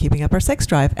 and keeping up our sex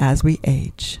drive as we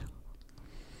age.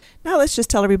 Now let's just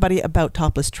tell everybody about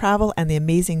Topless Travel and the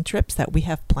amazing trips that we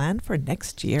have planned for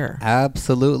next year.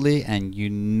 Absolutely, and you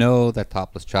know that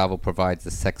Topless Travel provides the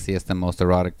sexiest and most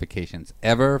erotic vacations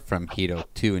ever, from Hedo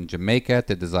 2 in Jamaica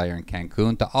to Desire in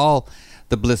Cancun to all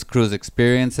the Bliss Cruise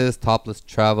experiences. Topless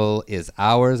Travel is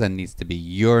ours and needs to be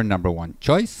your number one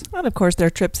choice. And of course, their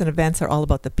trips and events are all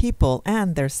about the people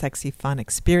and their sexy, fun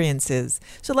experiences.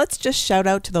 So let's just shout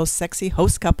out to those sexy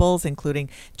host couples, including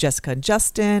Jessica and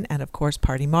Justin, and of course,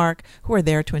 Party Mark, who are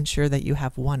there to ensure that you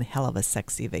have one hell of a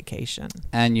sexy vacation.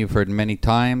 And you've heard many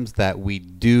times that we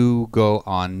do go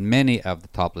on many of the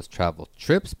Topless Travel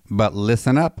trips, but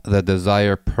listen up, the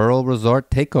Desire Pearl Resort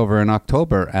takeover in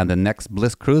October and the next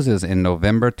Bliss Cruises in November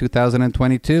November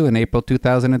 2022 and April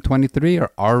 2023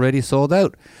 are already sold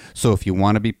out. So if you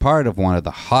want to be part of one of the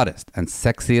hottest and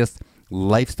sexiest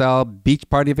lifestyle beach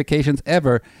party vacations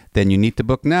ever, then you need to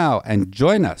book now and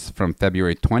join us from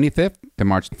February 25th to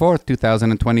March 4th,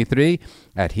 2023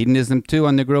 at Hedonism 2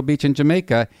 on Negril Beach in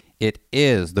Jamaica. It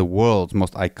is the world's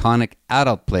most iconic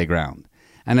adult playground.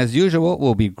 And as usual,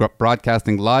 we'll be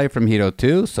broadcasting live from Hedo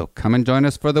 2, so come and join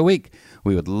us for the week.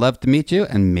 We would love to meet you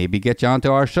and maybe get you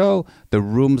onto our show. The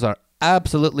rooms are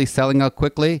absolutely selling out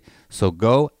quickly, so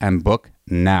go and book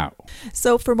now.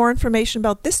 So for more information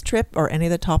about this trip or any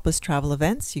of the Topless travel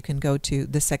events, you can go to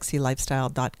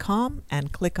thesexylifestyle.com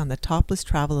and click on the Topless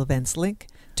travel events link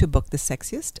to book the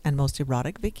sexiest and most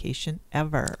erotic vacation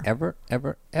ever. Ever.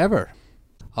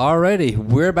 Alrighty,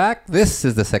 we're back. This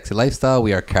is The Sexy Lifestyle.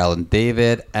 We are Carol and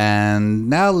David, and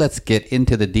now let's get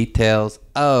into the details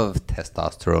of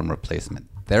testosterone replacement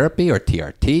therapy, or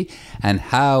TRT, and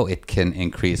how it can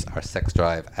increase our sex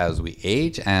drive as we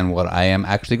age, and what I am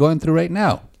actually going through right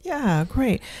now. Yeah,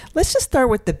 great. Let's just start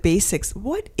with the basics.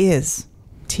 What is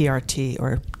TRT,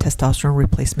 or testosterone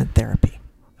replacement therapy?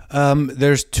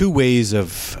 There's two ways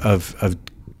of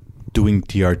doing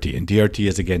TRT, and TRT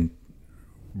is, again,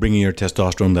 bringing your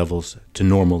testosterone levels to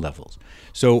normal levels.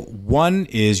 So one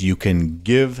is you can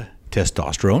give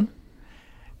testosterone.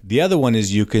 The other one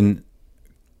is you can,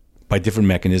 by different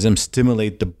mechanisms,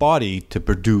 stimulate the body to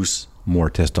produce more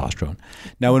testosterone.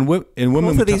 Now, in women,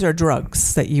 both of these are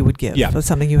drugs that you would give. Yeah, so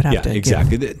something you would have to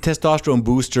exactly. give. The testosterone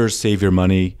boosters save your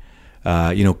money.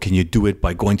 Can you do it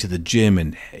by going to the gym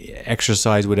and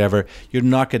exercise, whatever? You're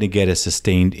not going to get a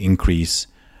sustained increase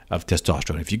of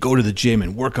testosterone. If you go to the gym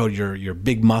and work out your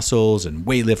big muscles and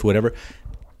weightlift, whatever,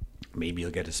 maybe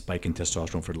you'll get a spike in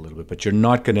testosterone for a little bit, but you're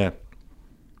not gonna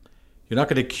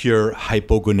cure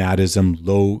hypogonadism,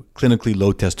 clinically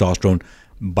low testosterone,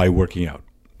 by working out.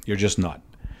 You're just not,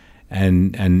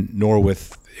 and nor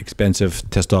with expensive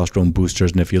testosterone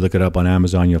boosters. And if you look it up on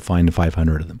Amazon, you'll find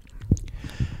 500 of them.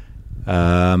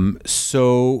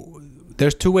 So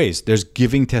there's two ways. There's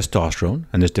giving testosterone,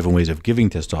 and there's different ways of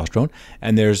giving testosterone.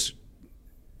 And there's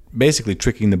basically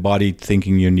tricking the body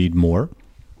thinking you need more,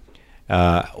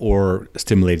 or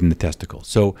stimulating the testicles.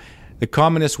 So the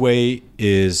commonest way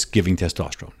is giving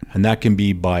testosterone. And that can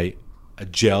be by a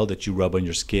gel that you rub on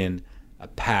your skin, a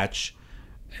patch,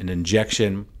 an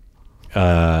injection.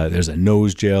 There's a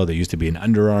nose gel. There used to be an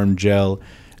underarm gel.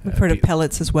 We've heard of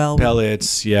pellets as well.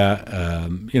 Pellets, yeah.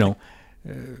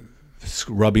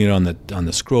 Rubbing it on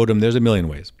the scrotum. There's a million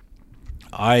ways.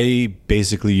 I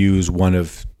basically use one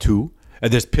of two.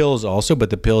 There's pills also, but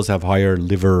the pills have higher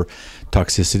liver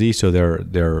toxicity, so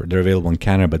they're available in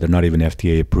Canada, but they're not even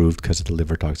FDA approved because of the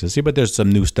liver toxicity. But there's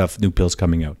some new pills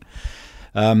coming out.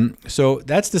 So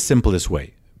that's the simplest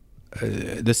way.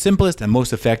 The simplest and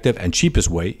most effective and cheapest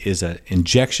way is an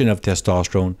injection of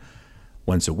testosterone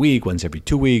once a week, once every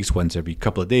 2 weeks, once every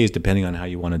couple of days, depending on how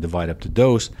you want to divide up the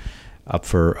dose. Up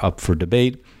for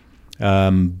debate,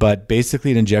 but basically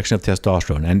an injection of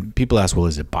testosterone. And people ask, well,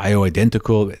 is it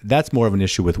bioidentical? That's more of an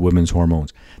issue with women's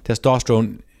hormones.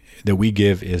 Testosterone that we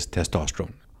give is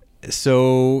testosterone.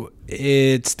 So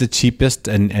it's the cheapest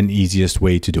and easiest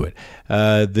way to do it.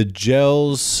 The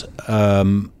gels, a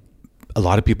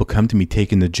lot of people come to me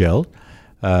taking the gel,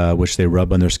 which they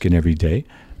rub on their skin every day.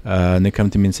 And they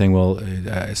come to me and saying, well,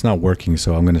 it's not working,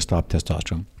 so I'm going to stop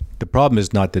testosterone. The problem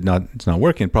is not that it's not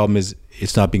working. The problem is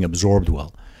it's not being absorbed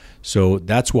well. So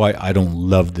that's why I don't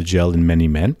love the gel in many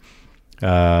men,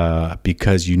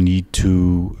 because you need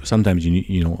to, sometimes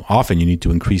often you need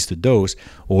to increase the dose,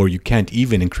 or you can't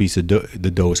even increase the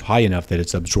dose high enough that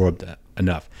it's absorbed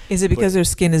enough. Is it because their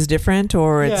skin is different,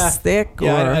 or it's thick?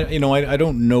 Yeah, I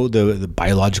don't know the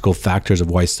biological factors of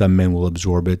why some men will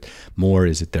absorb it more.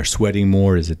 Is it they're sweating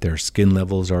more? Is it their skin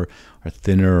levels are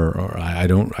thinner? Or I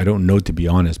don't know, to be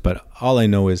honest. But all I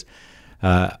know is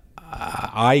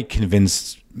I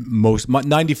convince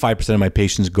 95% of my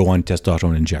patients go on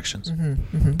testosterone injections.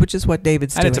 Which is what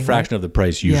David's doing. And it's a fraction of the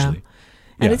price usually.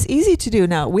 Yeah. And it's easy to do.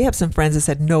 Now, we have some friends that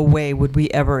said, no way would we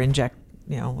ever inject.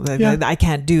 I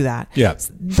can't do that. Yeah.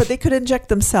 But they could inject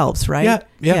themselves, right?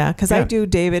 Yeah. Because I do,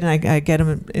 David, and I get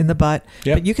them in the butt.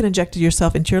 Yeah. But you can inject it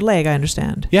yourself into your leg, I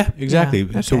understand. Yeah, exactly. Yeah,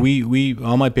 okay. So we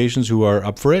all my patients who are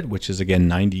up for it, which is, again,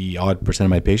 90-odd% of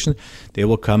my patients, they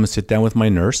will come and sit down with my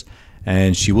nurse,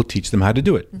 and she will teach them how to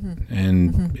do it.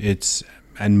 And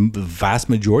and the vast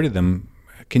majority of them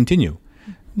continue.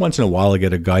 Once in a while, I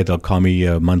get a guy that'll call me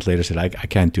a month later and say, I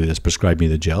can't do this, prescribe me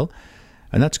the gel.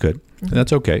 And that's good. And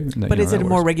that's okay. But is it a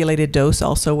more regulated dose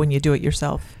also when you do it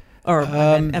yourself? Or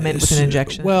I meant with an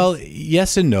injection? Well,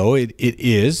 yes and no. It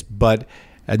is, but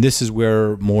and this is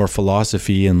where more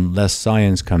philosophy and less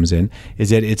science comes in,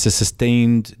 is that it's a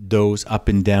sustained dose up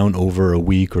and down over a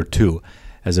week or two,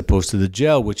 as opposed to the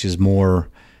gel, which is more,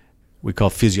 we call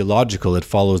physiological. It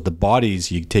follows the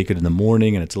bodies. You take it in the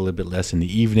morning and it's a little bit less in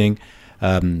the evening.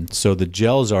 So the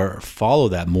gels follow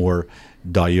that more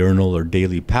diurnal or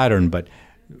daily pattern, but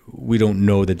we don't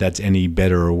know that that's any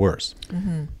better or worse.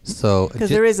 Mm-hmm. So because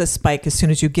there is a spike as soon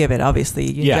as you give it. Obviously,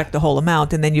 you inject the whole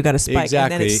amount, and then you got a spike,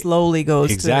 exactly. and then it slowly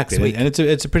goes to the next week. And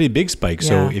it's a pretty big spike.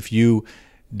 So if you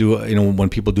do, when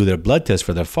people do their blood test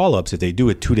for their follow-ups, if they do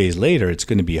it 2 days later, it's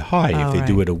going to be high. If they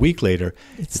do it a week later,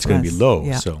 it's going to be low.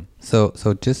 Yeah. So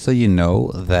just so you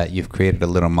know that you've created a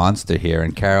little monster here,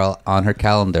 and Carol on her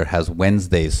calendar has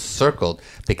Wednesdays circled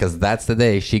because that's the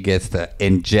day she gets to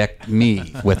inject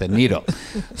me with a needle.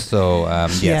 So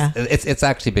yes, it's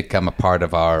actually become a part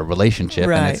of our relationship,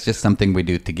 and it's just something we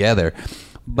do together.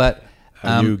 But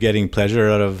are you getting pleasure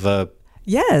out of?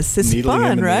 Yes, it's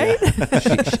fun, right?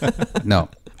 No,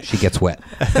 she gets wet.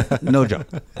 No joke.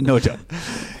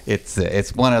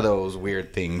 It's one of those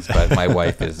weird things, but my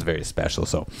wife is very special.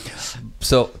 So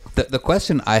the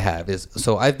question I have is,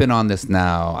 so I've been on this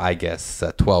now, I guess,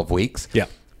 12 weeks. Yeah.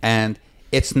 And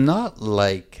it's not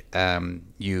like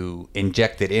you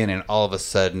inject it in and all of a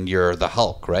sudden you're the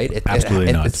Hulk, right?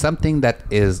 Absolutely not. It's something that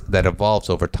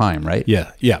evolves over time, right?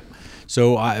 Yeah.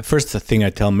 So first, the thing I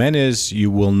tell men is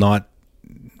you will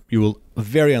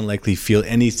very unlikely feel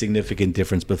any significant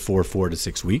difference before 4 to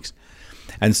 6 weeks.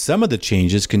 And some of the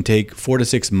changes can take 4 to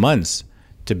 6 months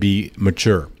to be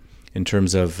mature in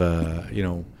terms of,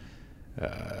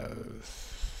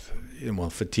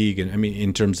 fatigue and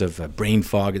in terms of brain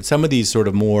fog and some of these sort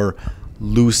of more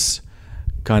loose,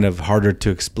 kind of harder to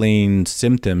explain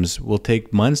symptoms will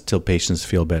take months till patients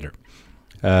feel better.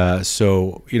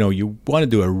 So you want to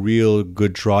do a real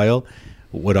good trial.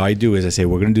 What I do is I say,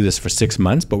 we're going to do this for 6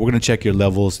 months, but we're going to check your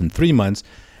levels in 3 months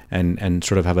and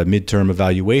sort of have a midterm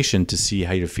evaluation to see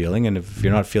how you're feeling. And if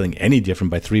you're not feeling any different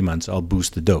by 3 months, I'll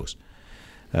boost the dose.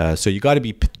 So you got to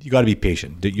be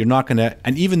patient. You're not going to,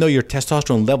 and even though your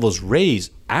testosterone levels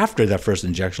raise after that first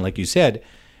injection, like you said,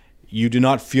 you do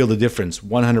not feel the difference.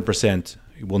 100%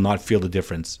 you will not feel the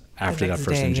difference after that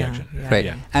first injection. Yeah. Right.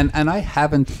 Yeah. And I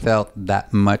haven't felt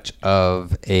that much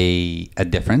of a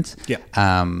difference. Yeah.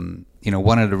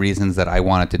 One of the reasons that I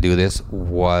wanted to do this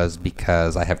was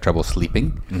because I have trouble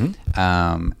sleeping.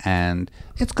 Mm-hmm. And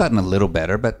it's gotten a little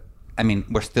better, but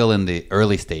we're still in the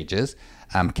early stages.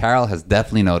 Carol has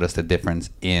definitely noticed a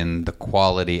difference in the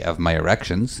quality of my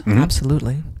erections. Mm-hmm.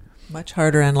 Absolutely. Much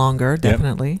harder and longer,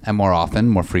 definitely. And more often,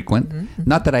 more frequent. Mm-hmm.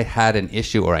 Not that I had an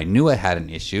issue or I knew I had an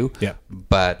issue,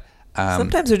 but...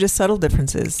 sometimes they're just subtle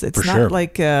differences. It's not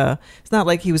like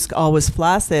he was always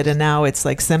flaccid and now it's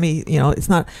like it's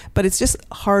not, but it's just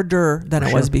harder than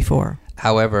it was before.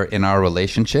 However, in our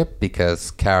relationship,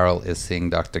 because Carol is seeing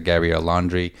Dr. Gabrielle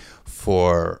Landry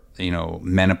for,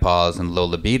 menopause and low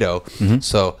libido,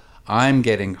 so I'm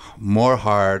getting more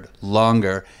hard,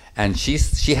 longer, and she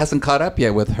hasn't caught up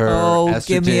yet with her estrogen.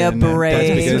 Give me a break.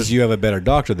 That's because you have a better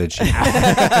doctor than she. We're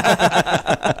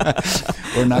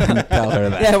not going to tell her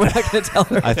that. Yeah, we're not going to tell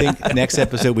her. I think next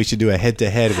episode we should do a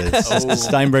head-to-head with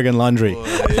Steinberg and Landry.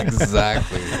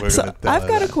 Exactly. So I've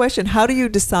got a question. How do you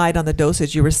decide on the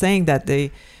dosage? You were saying that the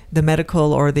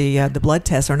medical or the blood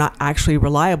tests are not actually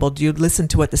reliable. Do you listen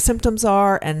to what the symptoms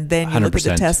are and then you look at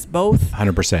the tests both?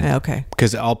 100%. Okay.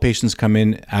 Because all patients come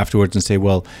in afterwards and say,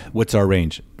 well, what's our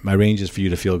range? My range is for you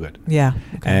to feel good. Yeah.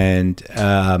 Okay. And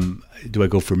do I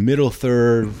go for middle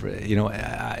third?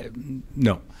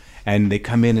 No. And they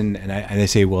come in and they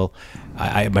say, well,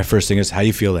 my first thing is, how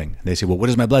you feeling? And they say, well, what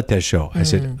does my blood test show? I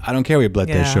said, I don't care what your blood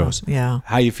test shows. Yeah.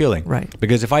 How you feeling? Right.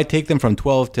 Because if I take them from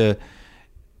 12 to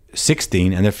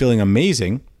 16 and they're feeling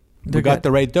amazing, we got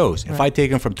the right dose. Right. If I take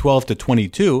them from 12 to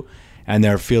 22 and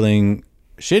they're feeling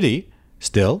shitty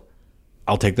still,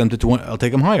 I'll take them I'll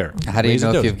take them higher. How do you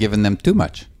know if you've given them too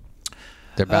much?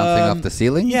 They're bouncing off the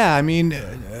ceiling? Yeah,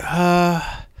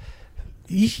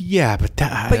 yeah,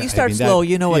 but you start slow.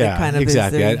 You know what it kind of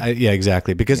exactly. is.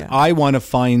 Exactly. Because I want to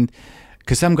find,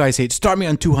 because some guys say, start me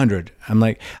on 200. I'm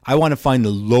like, I want to find the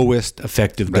lowest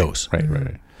effective dose. Right.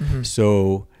 Mm-hmm.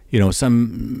 So,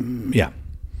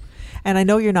 And I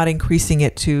know you're not increasing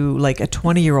it to like a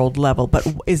 20-year-old level, but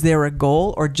is there a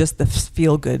goal or just the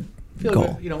feel good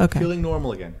goal? Good, feeling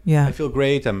normal again. Yeah. I feel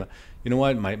great. I'm,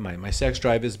 my sex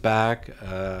drive is back.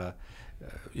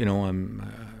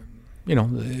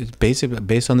 It's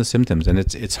based on the symptoms, and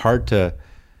it's hard to,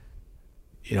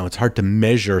 it's hard to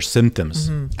measure symptoms.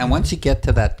 Mm-hmm. And once you get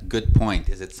to that good point,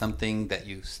 is it something that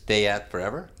you stay at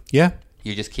forever? Yeah.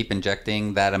 You just keep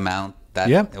injecting that amount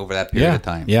over that period of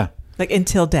time? Yeah. Like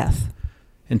until death.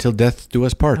 Until death do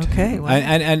us part. Okay. Wow.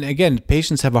 And again,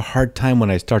 patients have a hard time when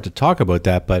I start to talk about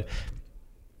that, but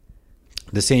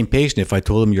the same patient, if I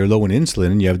told them you're low in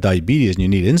insulin and you have diabetes and you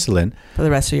need insulin for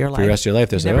the rest of your life. For the rest of your life,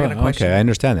 they're saying, oh, okay, I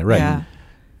understand that. Right. Yeah.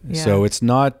 Yeah. So it's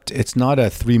not a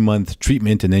 3-month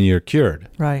treatment and then you're cured.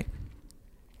 Right.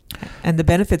 And the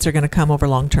benefits are going to come over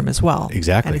long term as well.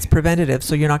 Exactly. And it's preventative,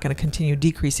 so you're not going to continue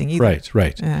decreasing either.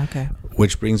 Right. Yeah, okay.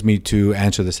 Which brings me to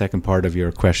answer the second part of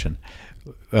your question.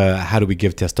 How do we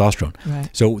give testosterone? Right.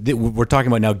 So we're talking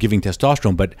about now giving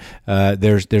testosterone, but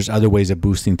there's other ways of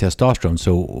boosting testosterone.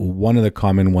 So one of the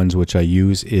common ones which I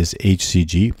use is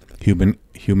HCG, human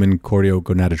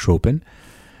choriogonadotropin,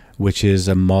 which is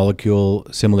a molecule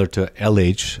similar to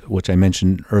LH, which I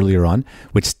mentioned earlier on,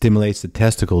 which stimulates the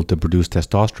testicle to produce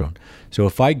testosterone. So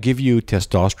if I give you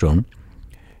testosterone,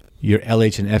 your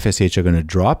LH and FSH are going to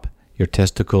drop, your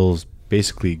testicles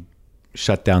basically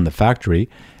shut down the factory,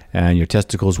 and your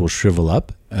testicles will shrivel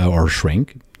up or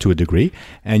shrink to a degree,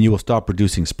 and you will stop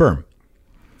producing sperm.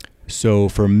 So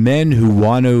for men who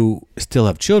want to still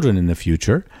have children in the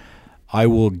future, I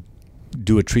will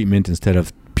do a treatment instead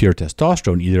of pure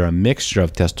testosterone, either a mixture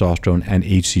of testosterone and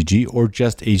HCG or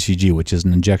just HCG, which is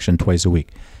an injection twice a week.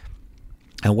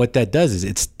 And what that does is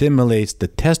it stimulates the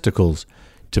testicles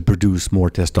to produce more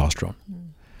testosterone.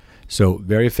 So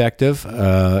very effective.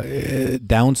 Biggest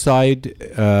downside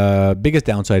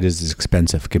is it's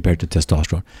expensive compared to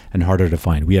testosterone and harder to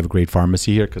find. We have a great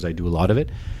pharmacy here because I do a lot of it.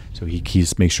 So he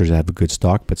makes sure to have a good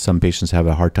stock, but some patients have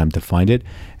a hard time to find it.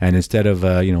 And instead of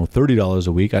 $30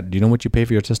 a week, do you know what you pay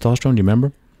for your testosterone? Do you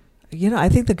remember? I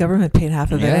think the government paid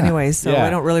half of it anyway, so I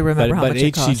don't really remember how much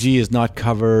it cost. But HCG is not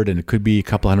covered, and it could be a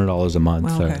couple $100 a month.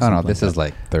 Well, okay. Oh no, this is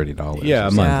like $30. Yeah,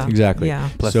 a month, exactly. Yeah.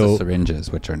 Plus the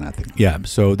syringes, which are nothing. Yeah,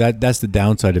 so that's the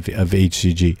downside of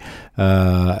HCG.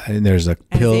 And there's a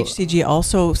pill. And is HCG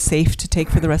also safe to take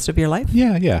for the rest of your life?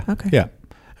 Yeah. Okay. Yeah.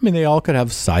 I mean, they all could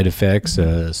have side effects,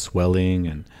 swelling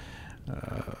and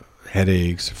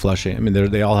headaches, flushing. I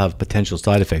mean, they all have potential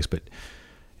side effects, but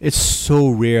it's so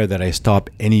rare that I stop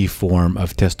any form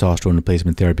of testosterone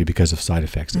replacement therapy because of side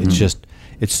effects. Mm-hmm.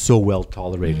 It's so well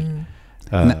tolerated.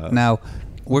 Now,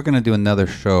 we're going to do another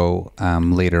show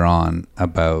later on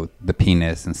about the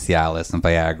penis and Cialis and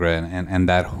Viagra and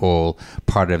that whole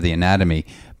part of the anatomy.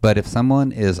 But if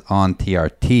someone is on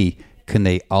TRT, can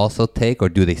they also take, or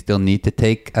do they still need to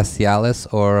take a Cialis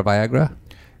or a Viagra?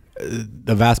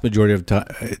 The vast majority of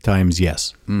times,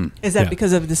 yes. Is that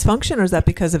because of dysfunction, or is that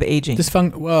because of aging?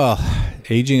 Well,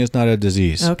 aging is not a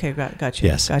disease. Okay, got you.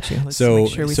 Yes. Got you. Let's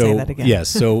make sure we say that again. Yes.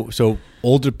 So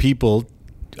older people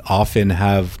often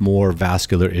have more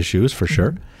vascular issues for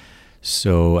sure.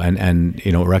 So and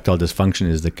erectile dysfunction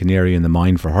is the canary in the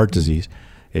mine for heart disease.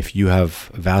 If you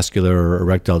have vascular or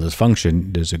erectile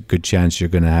dysfunction, there's a good chance you're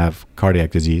going to have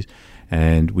cardiac disease.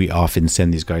 And we often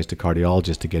send these guys to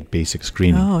cardiologists to get basic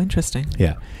screening. Oh, interesting.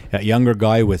 Yeah. A younger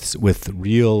guy with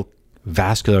real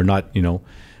vascular, not,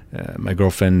 my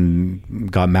girlfriend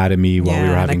got mad at me while we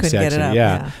were having sex.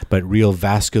 But real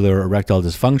vascular erectile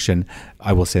dysfunction,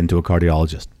 I will send to a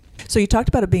cardiologist. So you talked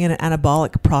about it being an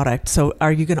anabolic product. So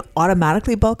are you going to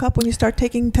automatically bulk up when you start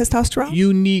taking testosterone?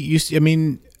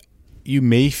 You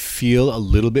may feel a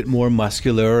little bit more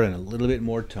muscular and a little bit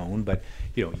more tone, but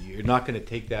you're not going to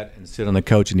take that and sit on the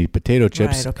couch and eat potato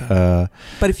chips. Right, okay.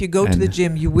 But if you go to the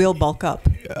gym, you will bulk up.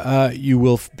 You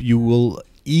will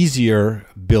easier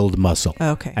build muscle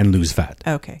and lose fat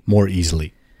more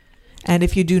easily. And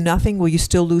if you do nothing, will you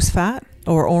still lose fat,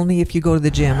 or only if you go to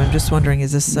the gym? I'm just wondering,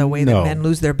 is this a way that men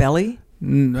lose their belly?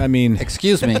 I mean,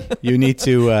 excuse me. You need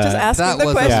to just ask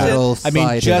the question.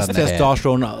 Just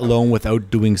testosterone alone without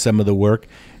doing some of the work,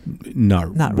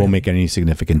 won't make any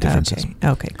significant differences.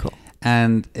 Okay, cool.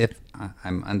 And if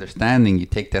I'm understanding, you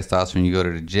take testosterone, you go to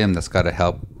the gym, that's got to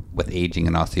help with aging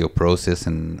and osteoporosis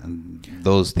and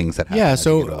those things that happen. Yeah,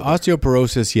 so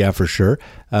osteoporosis, for sure.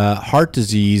 Heart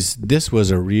disease, this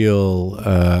was a real,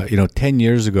 10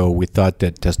 years ago, we thought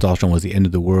that testosterone was the end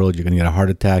of the world. You're going to get a heart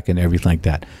attack and everything like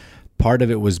that. Part of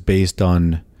it was based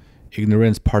on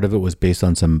ignorance. Part of it was based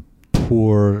on an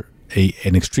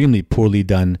extremely poorly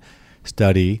done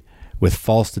study with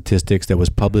false statistics that was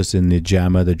published in the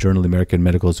JAMA, the Journal of the American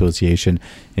Medical Association,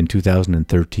 in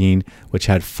 2013, which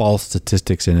had false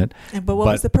statistics in it. But what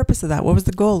was the purpose of that? What was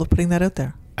the goal of putting that out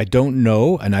there? I don't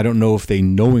know, and I don't know if they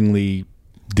knowingly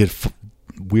did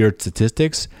weird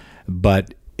statistics,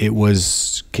 but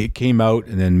came out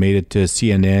and then made it to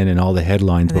CNN and all the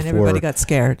headlines And then before. everybody got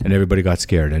scared. And everybody got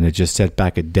scared. And it just set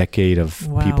back a decade of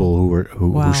people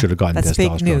who should have gotten That's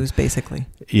testosterone. fake news, basically.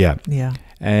 Yeah. Yeah.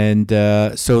 And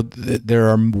so there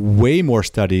are way more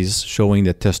studies showing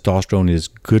that testosterone is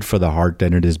good for the heart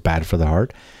than it is bad for the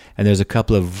heart. And there's a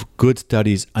couple of good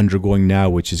studies undergoing now,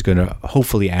 which is going to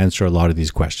hopefully answer a lot of these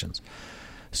questions.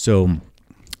 So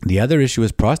the other issue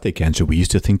is prostate cancer. We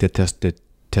used to think that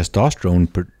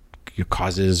testosterone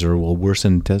causes or will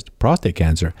worsen prostate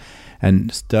cancer.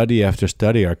 And study after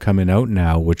study are coming out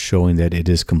now which showing that it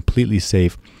is completely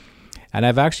safe. And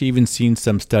I've actually even seen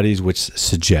some studies which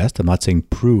suggest, I'm not saying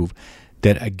prove,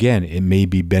 that again, it may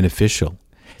be beneficial.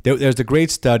 There's a great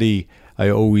study I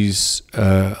always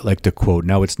like to quote.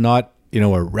 Now, it's not, a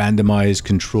randomized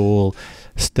control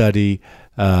study.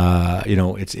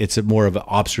 It's a more of an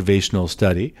observational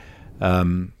study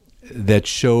that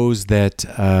shows that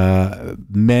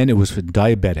men, it was for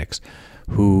diabetics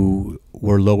who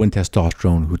were low in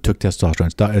testosterone, who took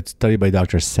testosterone. It's studied by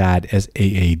Dr. Saad,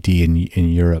 S-A-A-D in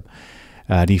Europe.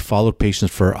 And he followed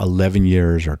patients for 11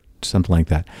 years or something like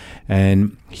that.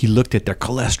 And he looked at their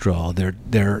cholesterol,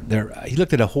 he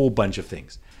looked at a whole bunch of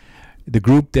things. The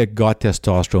group that got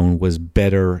testosterone was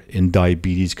better in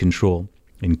diabetes control,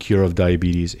 in cure of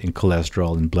diabetes, in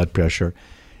cholesterol, in blood pressure.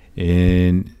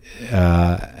 And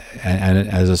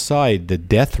as a side, the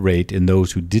death rate in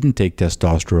those who didn't take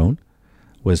testosterone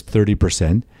was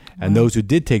 30%, and those who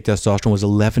did take testosterone was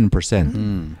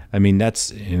 11%. I mean,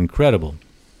 that's incredible.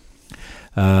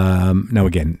 Now,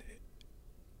 again,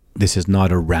 this is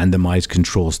not a randomized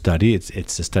control study.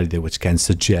 It's a study which can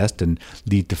suggest and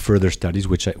lead to further studies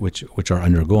which are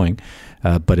undergoing.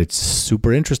 But it's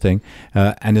super interesting.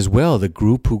 And as well, the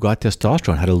group who got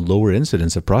testosterone had a lower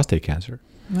incidence of prostate cancer.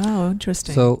 Wow,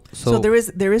 interesting. So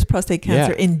there is prostate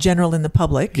cancer in general in the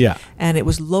public. Yeah. And it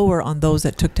was lower on those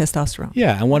that took testosterone.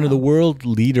 Yeah, and one of the world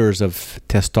leaders of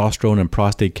testosterone and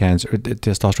prostate cancer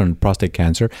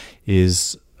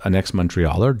is an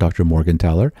ex-Montrealer, Dr.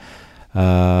 Morgenthaler,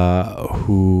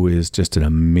 who is just an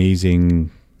amazing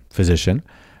physician.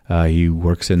 He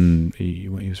works he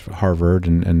was for Harvard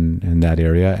and that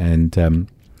area, and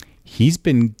he's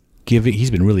been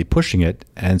really pushing it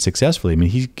and successfully. I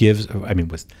mean,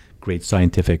 with great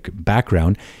scientific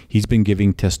background, he's been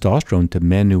giving testosterone to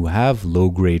men who have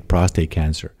low-grade prostate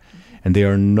cancer, and they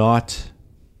are not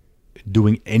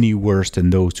doing any worse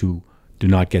than those who do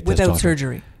not get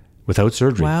testosterone. Without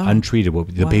surgery, untreated.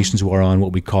 The patients who are on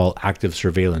what we call active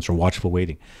surveillance or watchful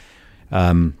waiting.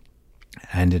 And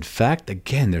in fact,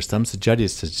 again, there's some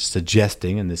studies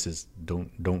suggesting, and this is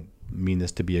don't mean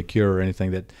this to be a cure or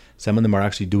anything, that some of them are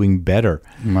actually doing better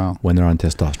when they're on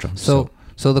testosterone.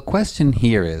 So the question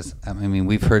here is,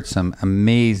 we've heard some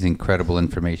amazing, credible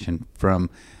information from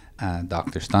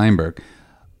Dr. Steinberg.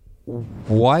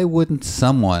 Why wouldn't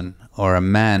someone or a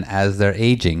man, as they're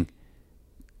aging,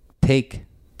 take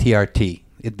TRT?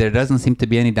 There doesn't seem to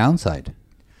be any downside.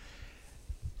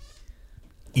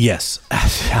 Yes.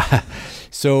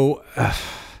 So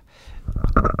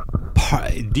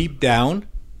deep down,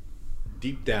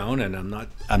 and I'm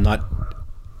not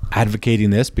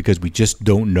advocating this because we just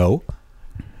don't know.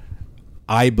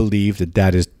 I believe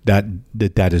that is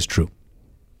true.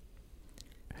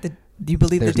 Do you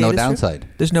believe there's the data no downside?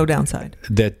 There's no downside.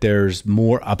 That there's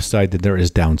more upside than there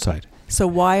is downside. So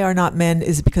why are not men?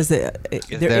 Is it because they're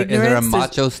ignorant? Is there a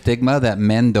macho stigma that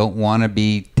men don't want to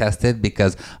be tested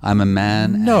because I'm a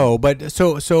man? No, but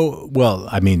so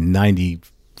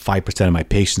 95% of my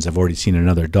patients I've already seen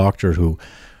another doctor who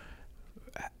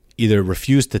either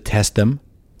refused to tested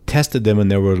them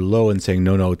and they were low and saying,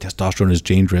 no, testosterone is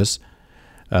dangerous,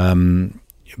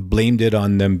 blamed it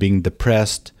on them being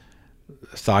depressed,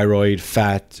 thyroid,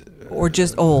 fat, or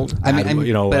just old. But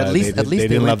at least they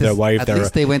didn't love their wife. At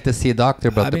least they went to see a doctor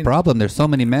about the problem. There's so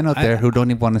many men out there who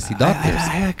don't even want to see doctors. I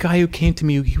had a guy who came to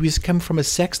me. He was coming from a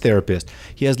sex therapist.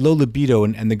 He has low libido,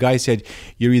 and the guy said,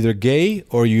 "You're either gay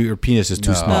or your penis is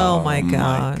too small." Oh my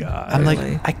god! I'm like,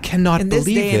 I cannot believe this.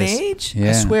 In this day and age, Yeah.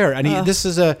 I swear. And this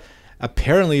is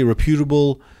apparently a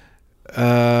reputable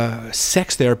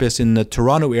sex therapist in the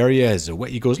Toronto area.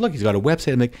 He goes, look, he's got a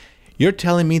website. I'm like, you're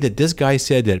telling me that this guy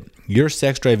said that your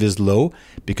sex drive is low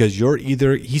because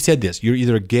he said this, you're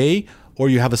either gay or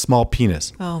you have a small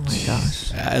penis. Oh my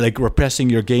gosh. Like repressing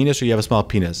your gayness or you have a small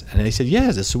penis. And I said,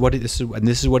 yes, this is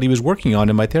what he was working on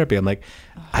in my therapy. I'm like,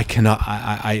 I cannot,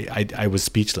 I was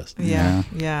speechless.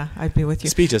 Yeah, I'd be with you.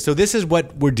 Speechless. So this is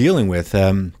what we're dealing with.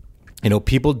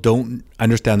 People don't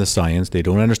understand the science. They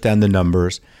don't understand the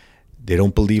numbers. They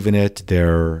don't believe in it.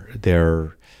 They're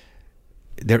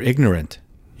ignorant.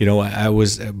 I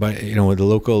was, but the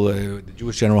local the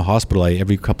Jewish General Hospital.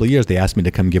 Every couple of years they asked me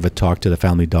to come give a talk to the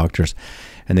family doctors,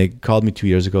 and they called me 2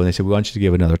 years ago and they said, "We want you to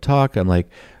give another talk." I'm like,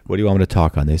 "What do you want me to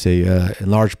talk on?" They say,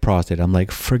 "Enlarged prostate." I'm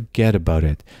like, "Forget about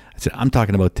it." I said, "I'm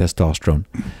talking about testosterone,"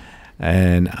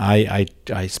 and I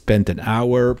spent an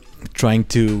hour trying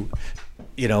to,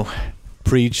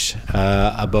 preach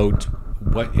about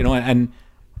what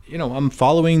I'm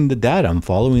following the data. I'm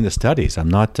following the studies. I'm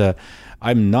not a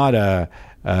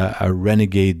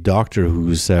renegade doctor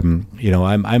who's I'm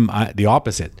the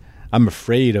opposite. I'm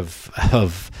afraid of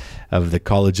the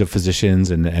College of Physicians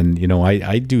and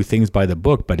I do things by the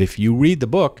book. But if you read the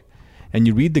book and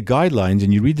you read the guidelines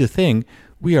and you read the thing,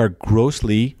 we are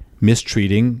grossly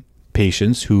mistreating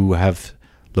patients who have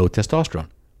low testosterone.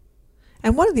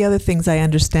 And one of the other things I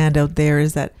understand out there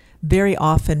is that very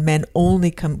often men only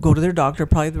go to their doctor,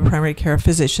 probably the primary care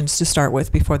physicians to start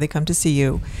with before they come to see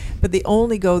you, but they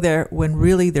only go there when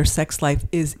really their sex life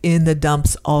is in the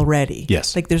dumps already.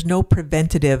 Yes. Like there's no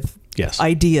preventative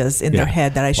ideas in their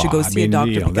head that I should go see a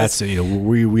doctor. That's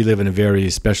we live in a very,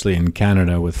 especially in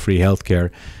Canada with free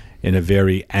healthcare, in a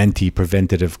very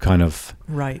anti-preventative kind of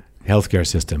healthcare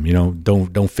system.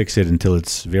 Don't fix it until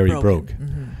it's very broke.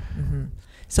 Mm-hmm. Mm-hmm.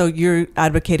 So you're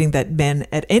advocating that men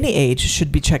at any age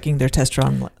should be checking their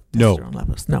testosterone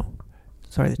levels? No.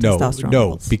 Sorry, the testosterone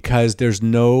levels. Because there's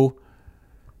no...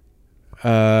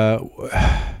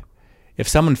 if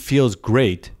someone feels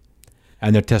great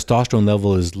and their testosterone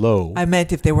level is low... I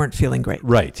meant if they weren't feeling great.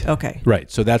 Right. Okay. Right.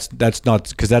 So that's not...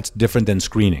 Because that's different than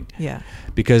screening. Yeah.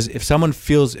 Because if someone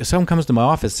comes to my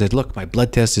office and says, "Look, my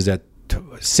blood test is at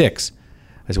 6.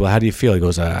 I said, "Well, how do you feel?" He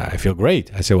goes, "I feel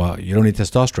great." I said, "Well, you don't need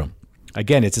testosterone."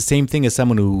 Again, it's the same thing as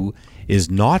someone who is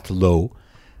not low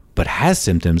but has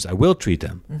symptoms. I will treat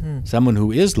them. Mm-hmm. Someone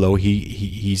who is low,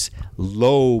 he's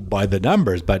low by the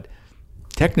numbers, but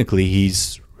technically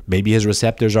maybe his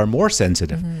receptors are more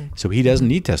sensitive, so he doesn't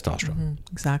need testosterone. Mm-hmm.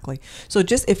 Exactly. So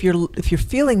just if you're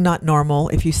feeling not normal,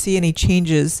 if you see any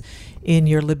changes in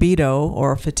your libido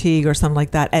or fatigue or something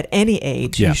like that at any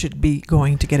age, you should be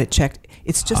going to get it checked.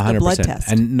 It's just 100%. A blood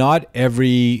test. And not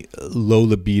every low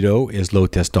libido is low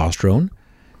testosterone,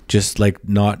 just like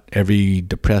not every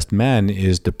depressed man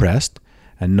is depressed,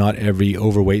 and not every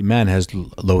overweight man has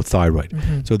low thyroid.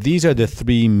 Mm-hmm. So these are the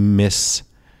 3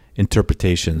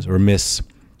 misinterpretations or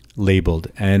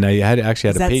mislabeled. And I had a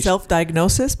patient. Is that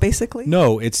self-diagnosis, basically?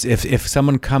 No, it's if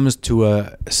someone comes to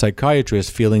a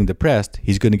psychiatrist feeling depressed,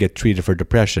 he's going to get treated for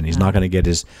depression. He's not going to get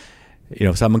his...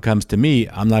 if someone comes to me,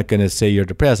 I'm not going to say you're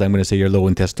depressed. I'm going to say you're low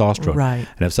in testosterone. Right.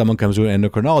 And if someone comes to an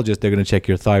endocrinologist, they're going to check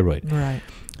your thyroid. Right.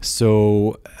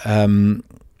 So,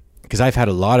 because I've had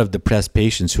a lot of depressed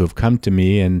patients who have come to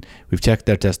me and we've checked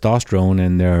their testosterone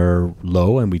and they're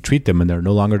low and we treat them and they're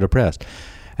no longer depressed.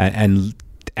 And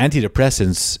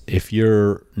antidepressants, if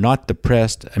you're not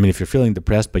depressed, if you're feeling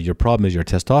depressed, but your problem is your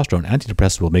testosterone,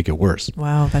 antidepressants will make it worse.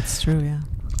 Wow, that's true, yeah.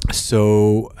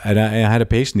 So, and I had a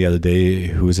patient the other day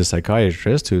who was a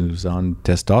psychiatrist who's on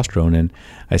testosterone, and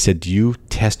I said, "Do you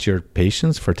test your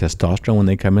patients for testosterone when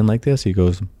they come in like this?" He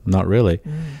goes, "Not really."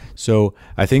 So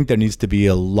I think there needs to be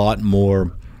a lot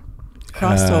more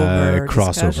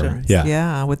crossover.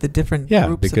 Yeah, with the different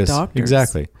groups of doctors.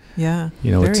 Exactly. Yeah,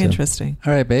 very interesting.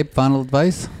 All right, babe, final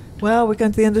advice? Well, we're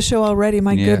going to the end of the show already.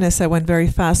 My goodness, I went very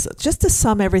fast. Just to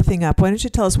sum everything up, why don't you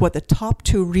tell us what the top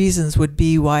 2 reasons would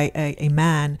be why a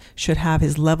man should have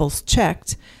his levels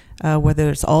checked, whether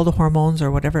it's all the hormones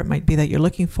or whatever it might be that you're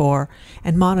looking for,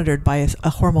 and monitored by a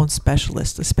hormone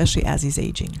specialist, especially as he's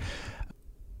aging?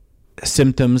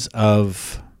 Symptoms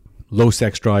of low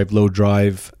sex drive, low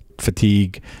drive,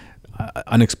 fatigue,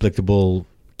 unexplicable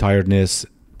tiredness.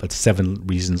 That's 7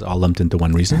 reasons all lumped into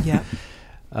one reason. Yeah.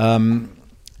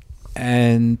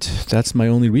 And that's my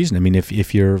only reason.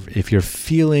 If you're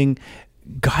feeling,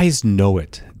 guys know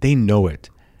it. They know it,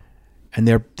 and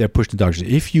they're pushing the doctors.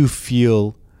 If you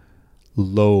feel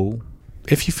low,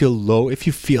 if you feel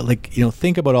like,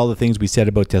 think about all the things we said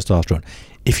about testosterone.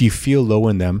 If you feel low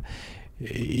in them,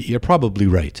 you're probably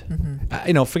right.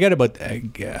 Mm-hmm. Forget about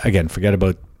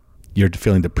you're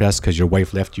feeling depressed because your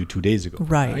wife left you 2 days ago.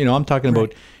 Right. I'm talking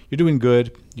about you're doing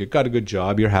good. You've got a good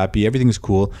job. You're happy. Everything's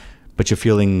cool. But you're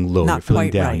feeling low, you're feeling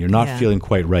down, right. You're not feeling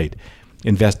quite right.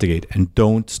 Investigate and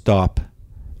don't stop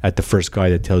at the first guy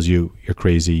that tells you you're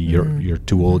crazy, you're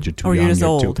too old, you're too young, you're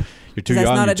old. You're too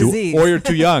young, or you're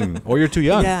too young, or you're too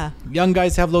young. Yeah. Young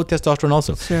guys have low testosterone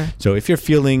also. Sure. So if you're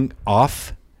feeling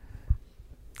off,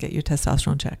 get your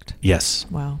testosterone checked. Yes.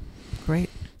 Wow. Great.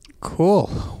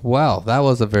 Cool. Well, that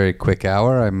was a very quick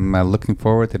hour. I'm looking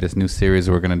forward to this new series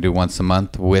we're going to do once a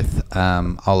month with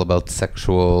all about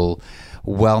sexual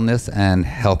wellness and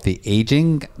healthy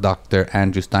aging. Dr.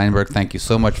 Andrew Steinberg, thank you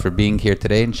so much for being here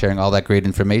today and sharing all that great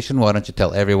information. Why don't you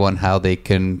tell everyone how they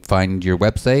can find your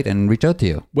website and reach out to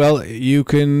you? Well, you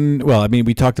can,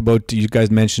 we talked about, you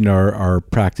guys mentioned our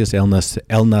practice,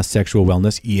 ELNA Sexual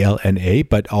Wellness, ELNA,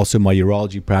 but also my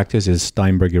urology practice is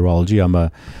Steinberg Urology. I'm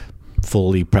a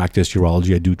fully practiced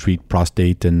urology. I do treat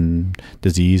prostate and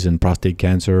disease and prostate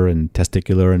cancer and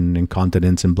testicular and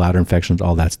incontinence and bladder infections,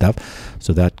 all that stuff.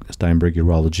 So that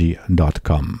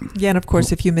steinbergurology.com. Yeah, and of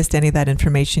course, if you missed any of that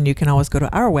information, you can always go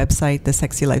to our website,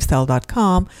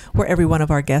 thesexylifestyle.com, where every one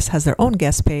of our guests has their own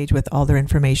guest page with all their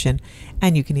information,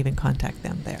 and you can even contact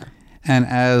them there. And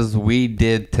as we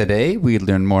did today, we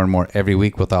learn more and more every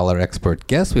week with all our expert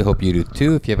guests. We hope you do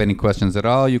too. If you have any questions at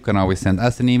all, you can always send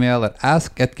us an email at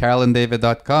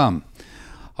ask@carolanddavid.com.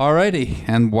 Alrighty,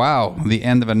 and wow, the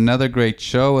end of another great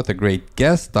show with a great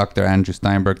guest, Dr. Andrew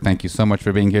Steinberg. Thank you so much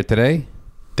for being here today.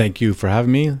 Thank you for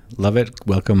having me. Love it.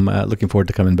 Welcome. Looking forward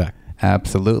to coming back.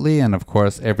 Absolutely. And of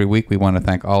course, every week we want to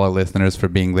thank all our listeners for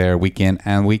being there week in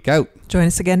and week out. Join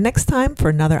us again next time for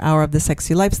another hour of The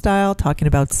Sexy Lifestyle, talking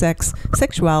about sex,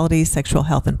 sexuality, sexual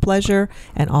health and pleasure,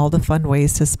 and all the fun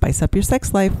ways to spice up your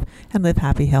sex life and live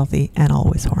happy, healthy, and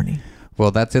always horny.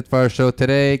 Well, that's it for our show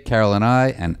today. Carol and I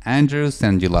and Andrew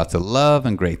send you lots of love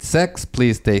and great sex.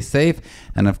 Please stay safe.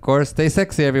 And of course, stay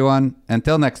sexy, everyone.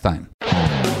 Until next time.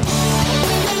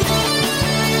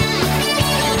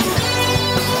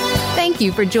 Thank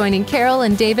you for joining Carol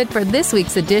and David for this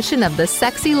week's edition of The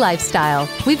Sexy Lifestyle.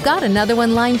 We've got another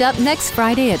one lined up next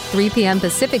Friday at 3 p.m.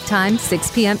 Pacific Time, 6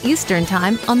 p.m. Eastern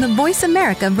Time on the Voice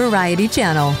America Variety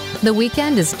Channel. The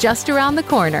weekend is just around the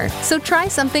corner, so try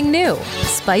something new,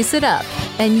 spice it up,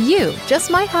 and you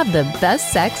just might have the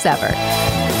best sex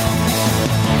ever.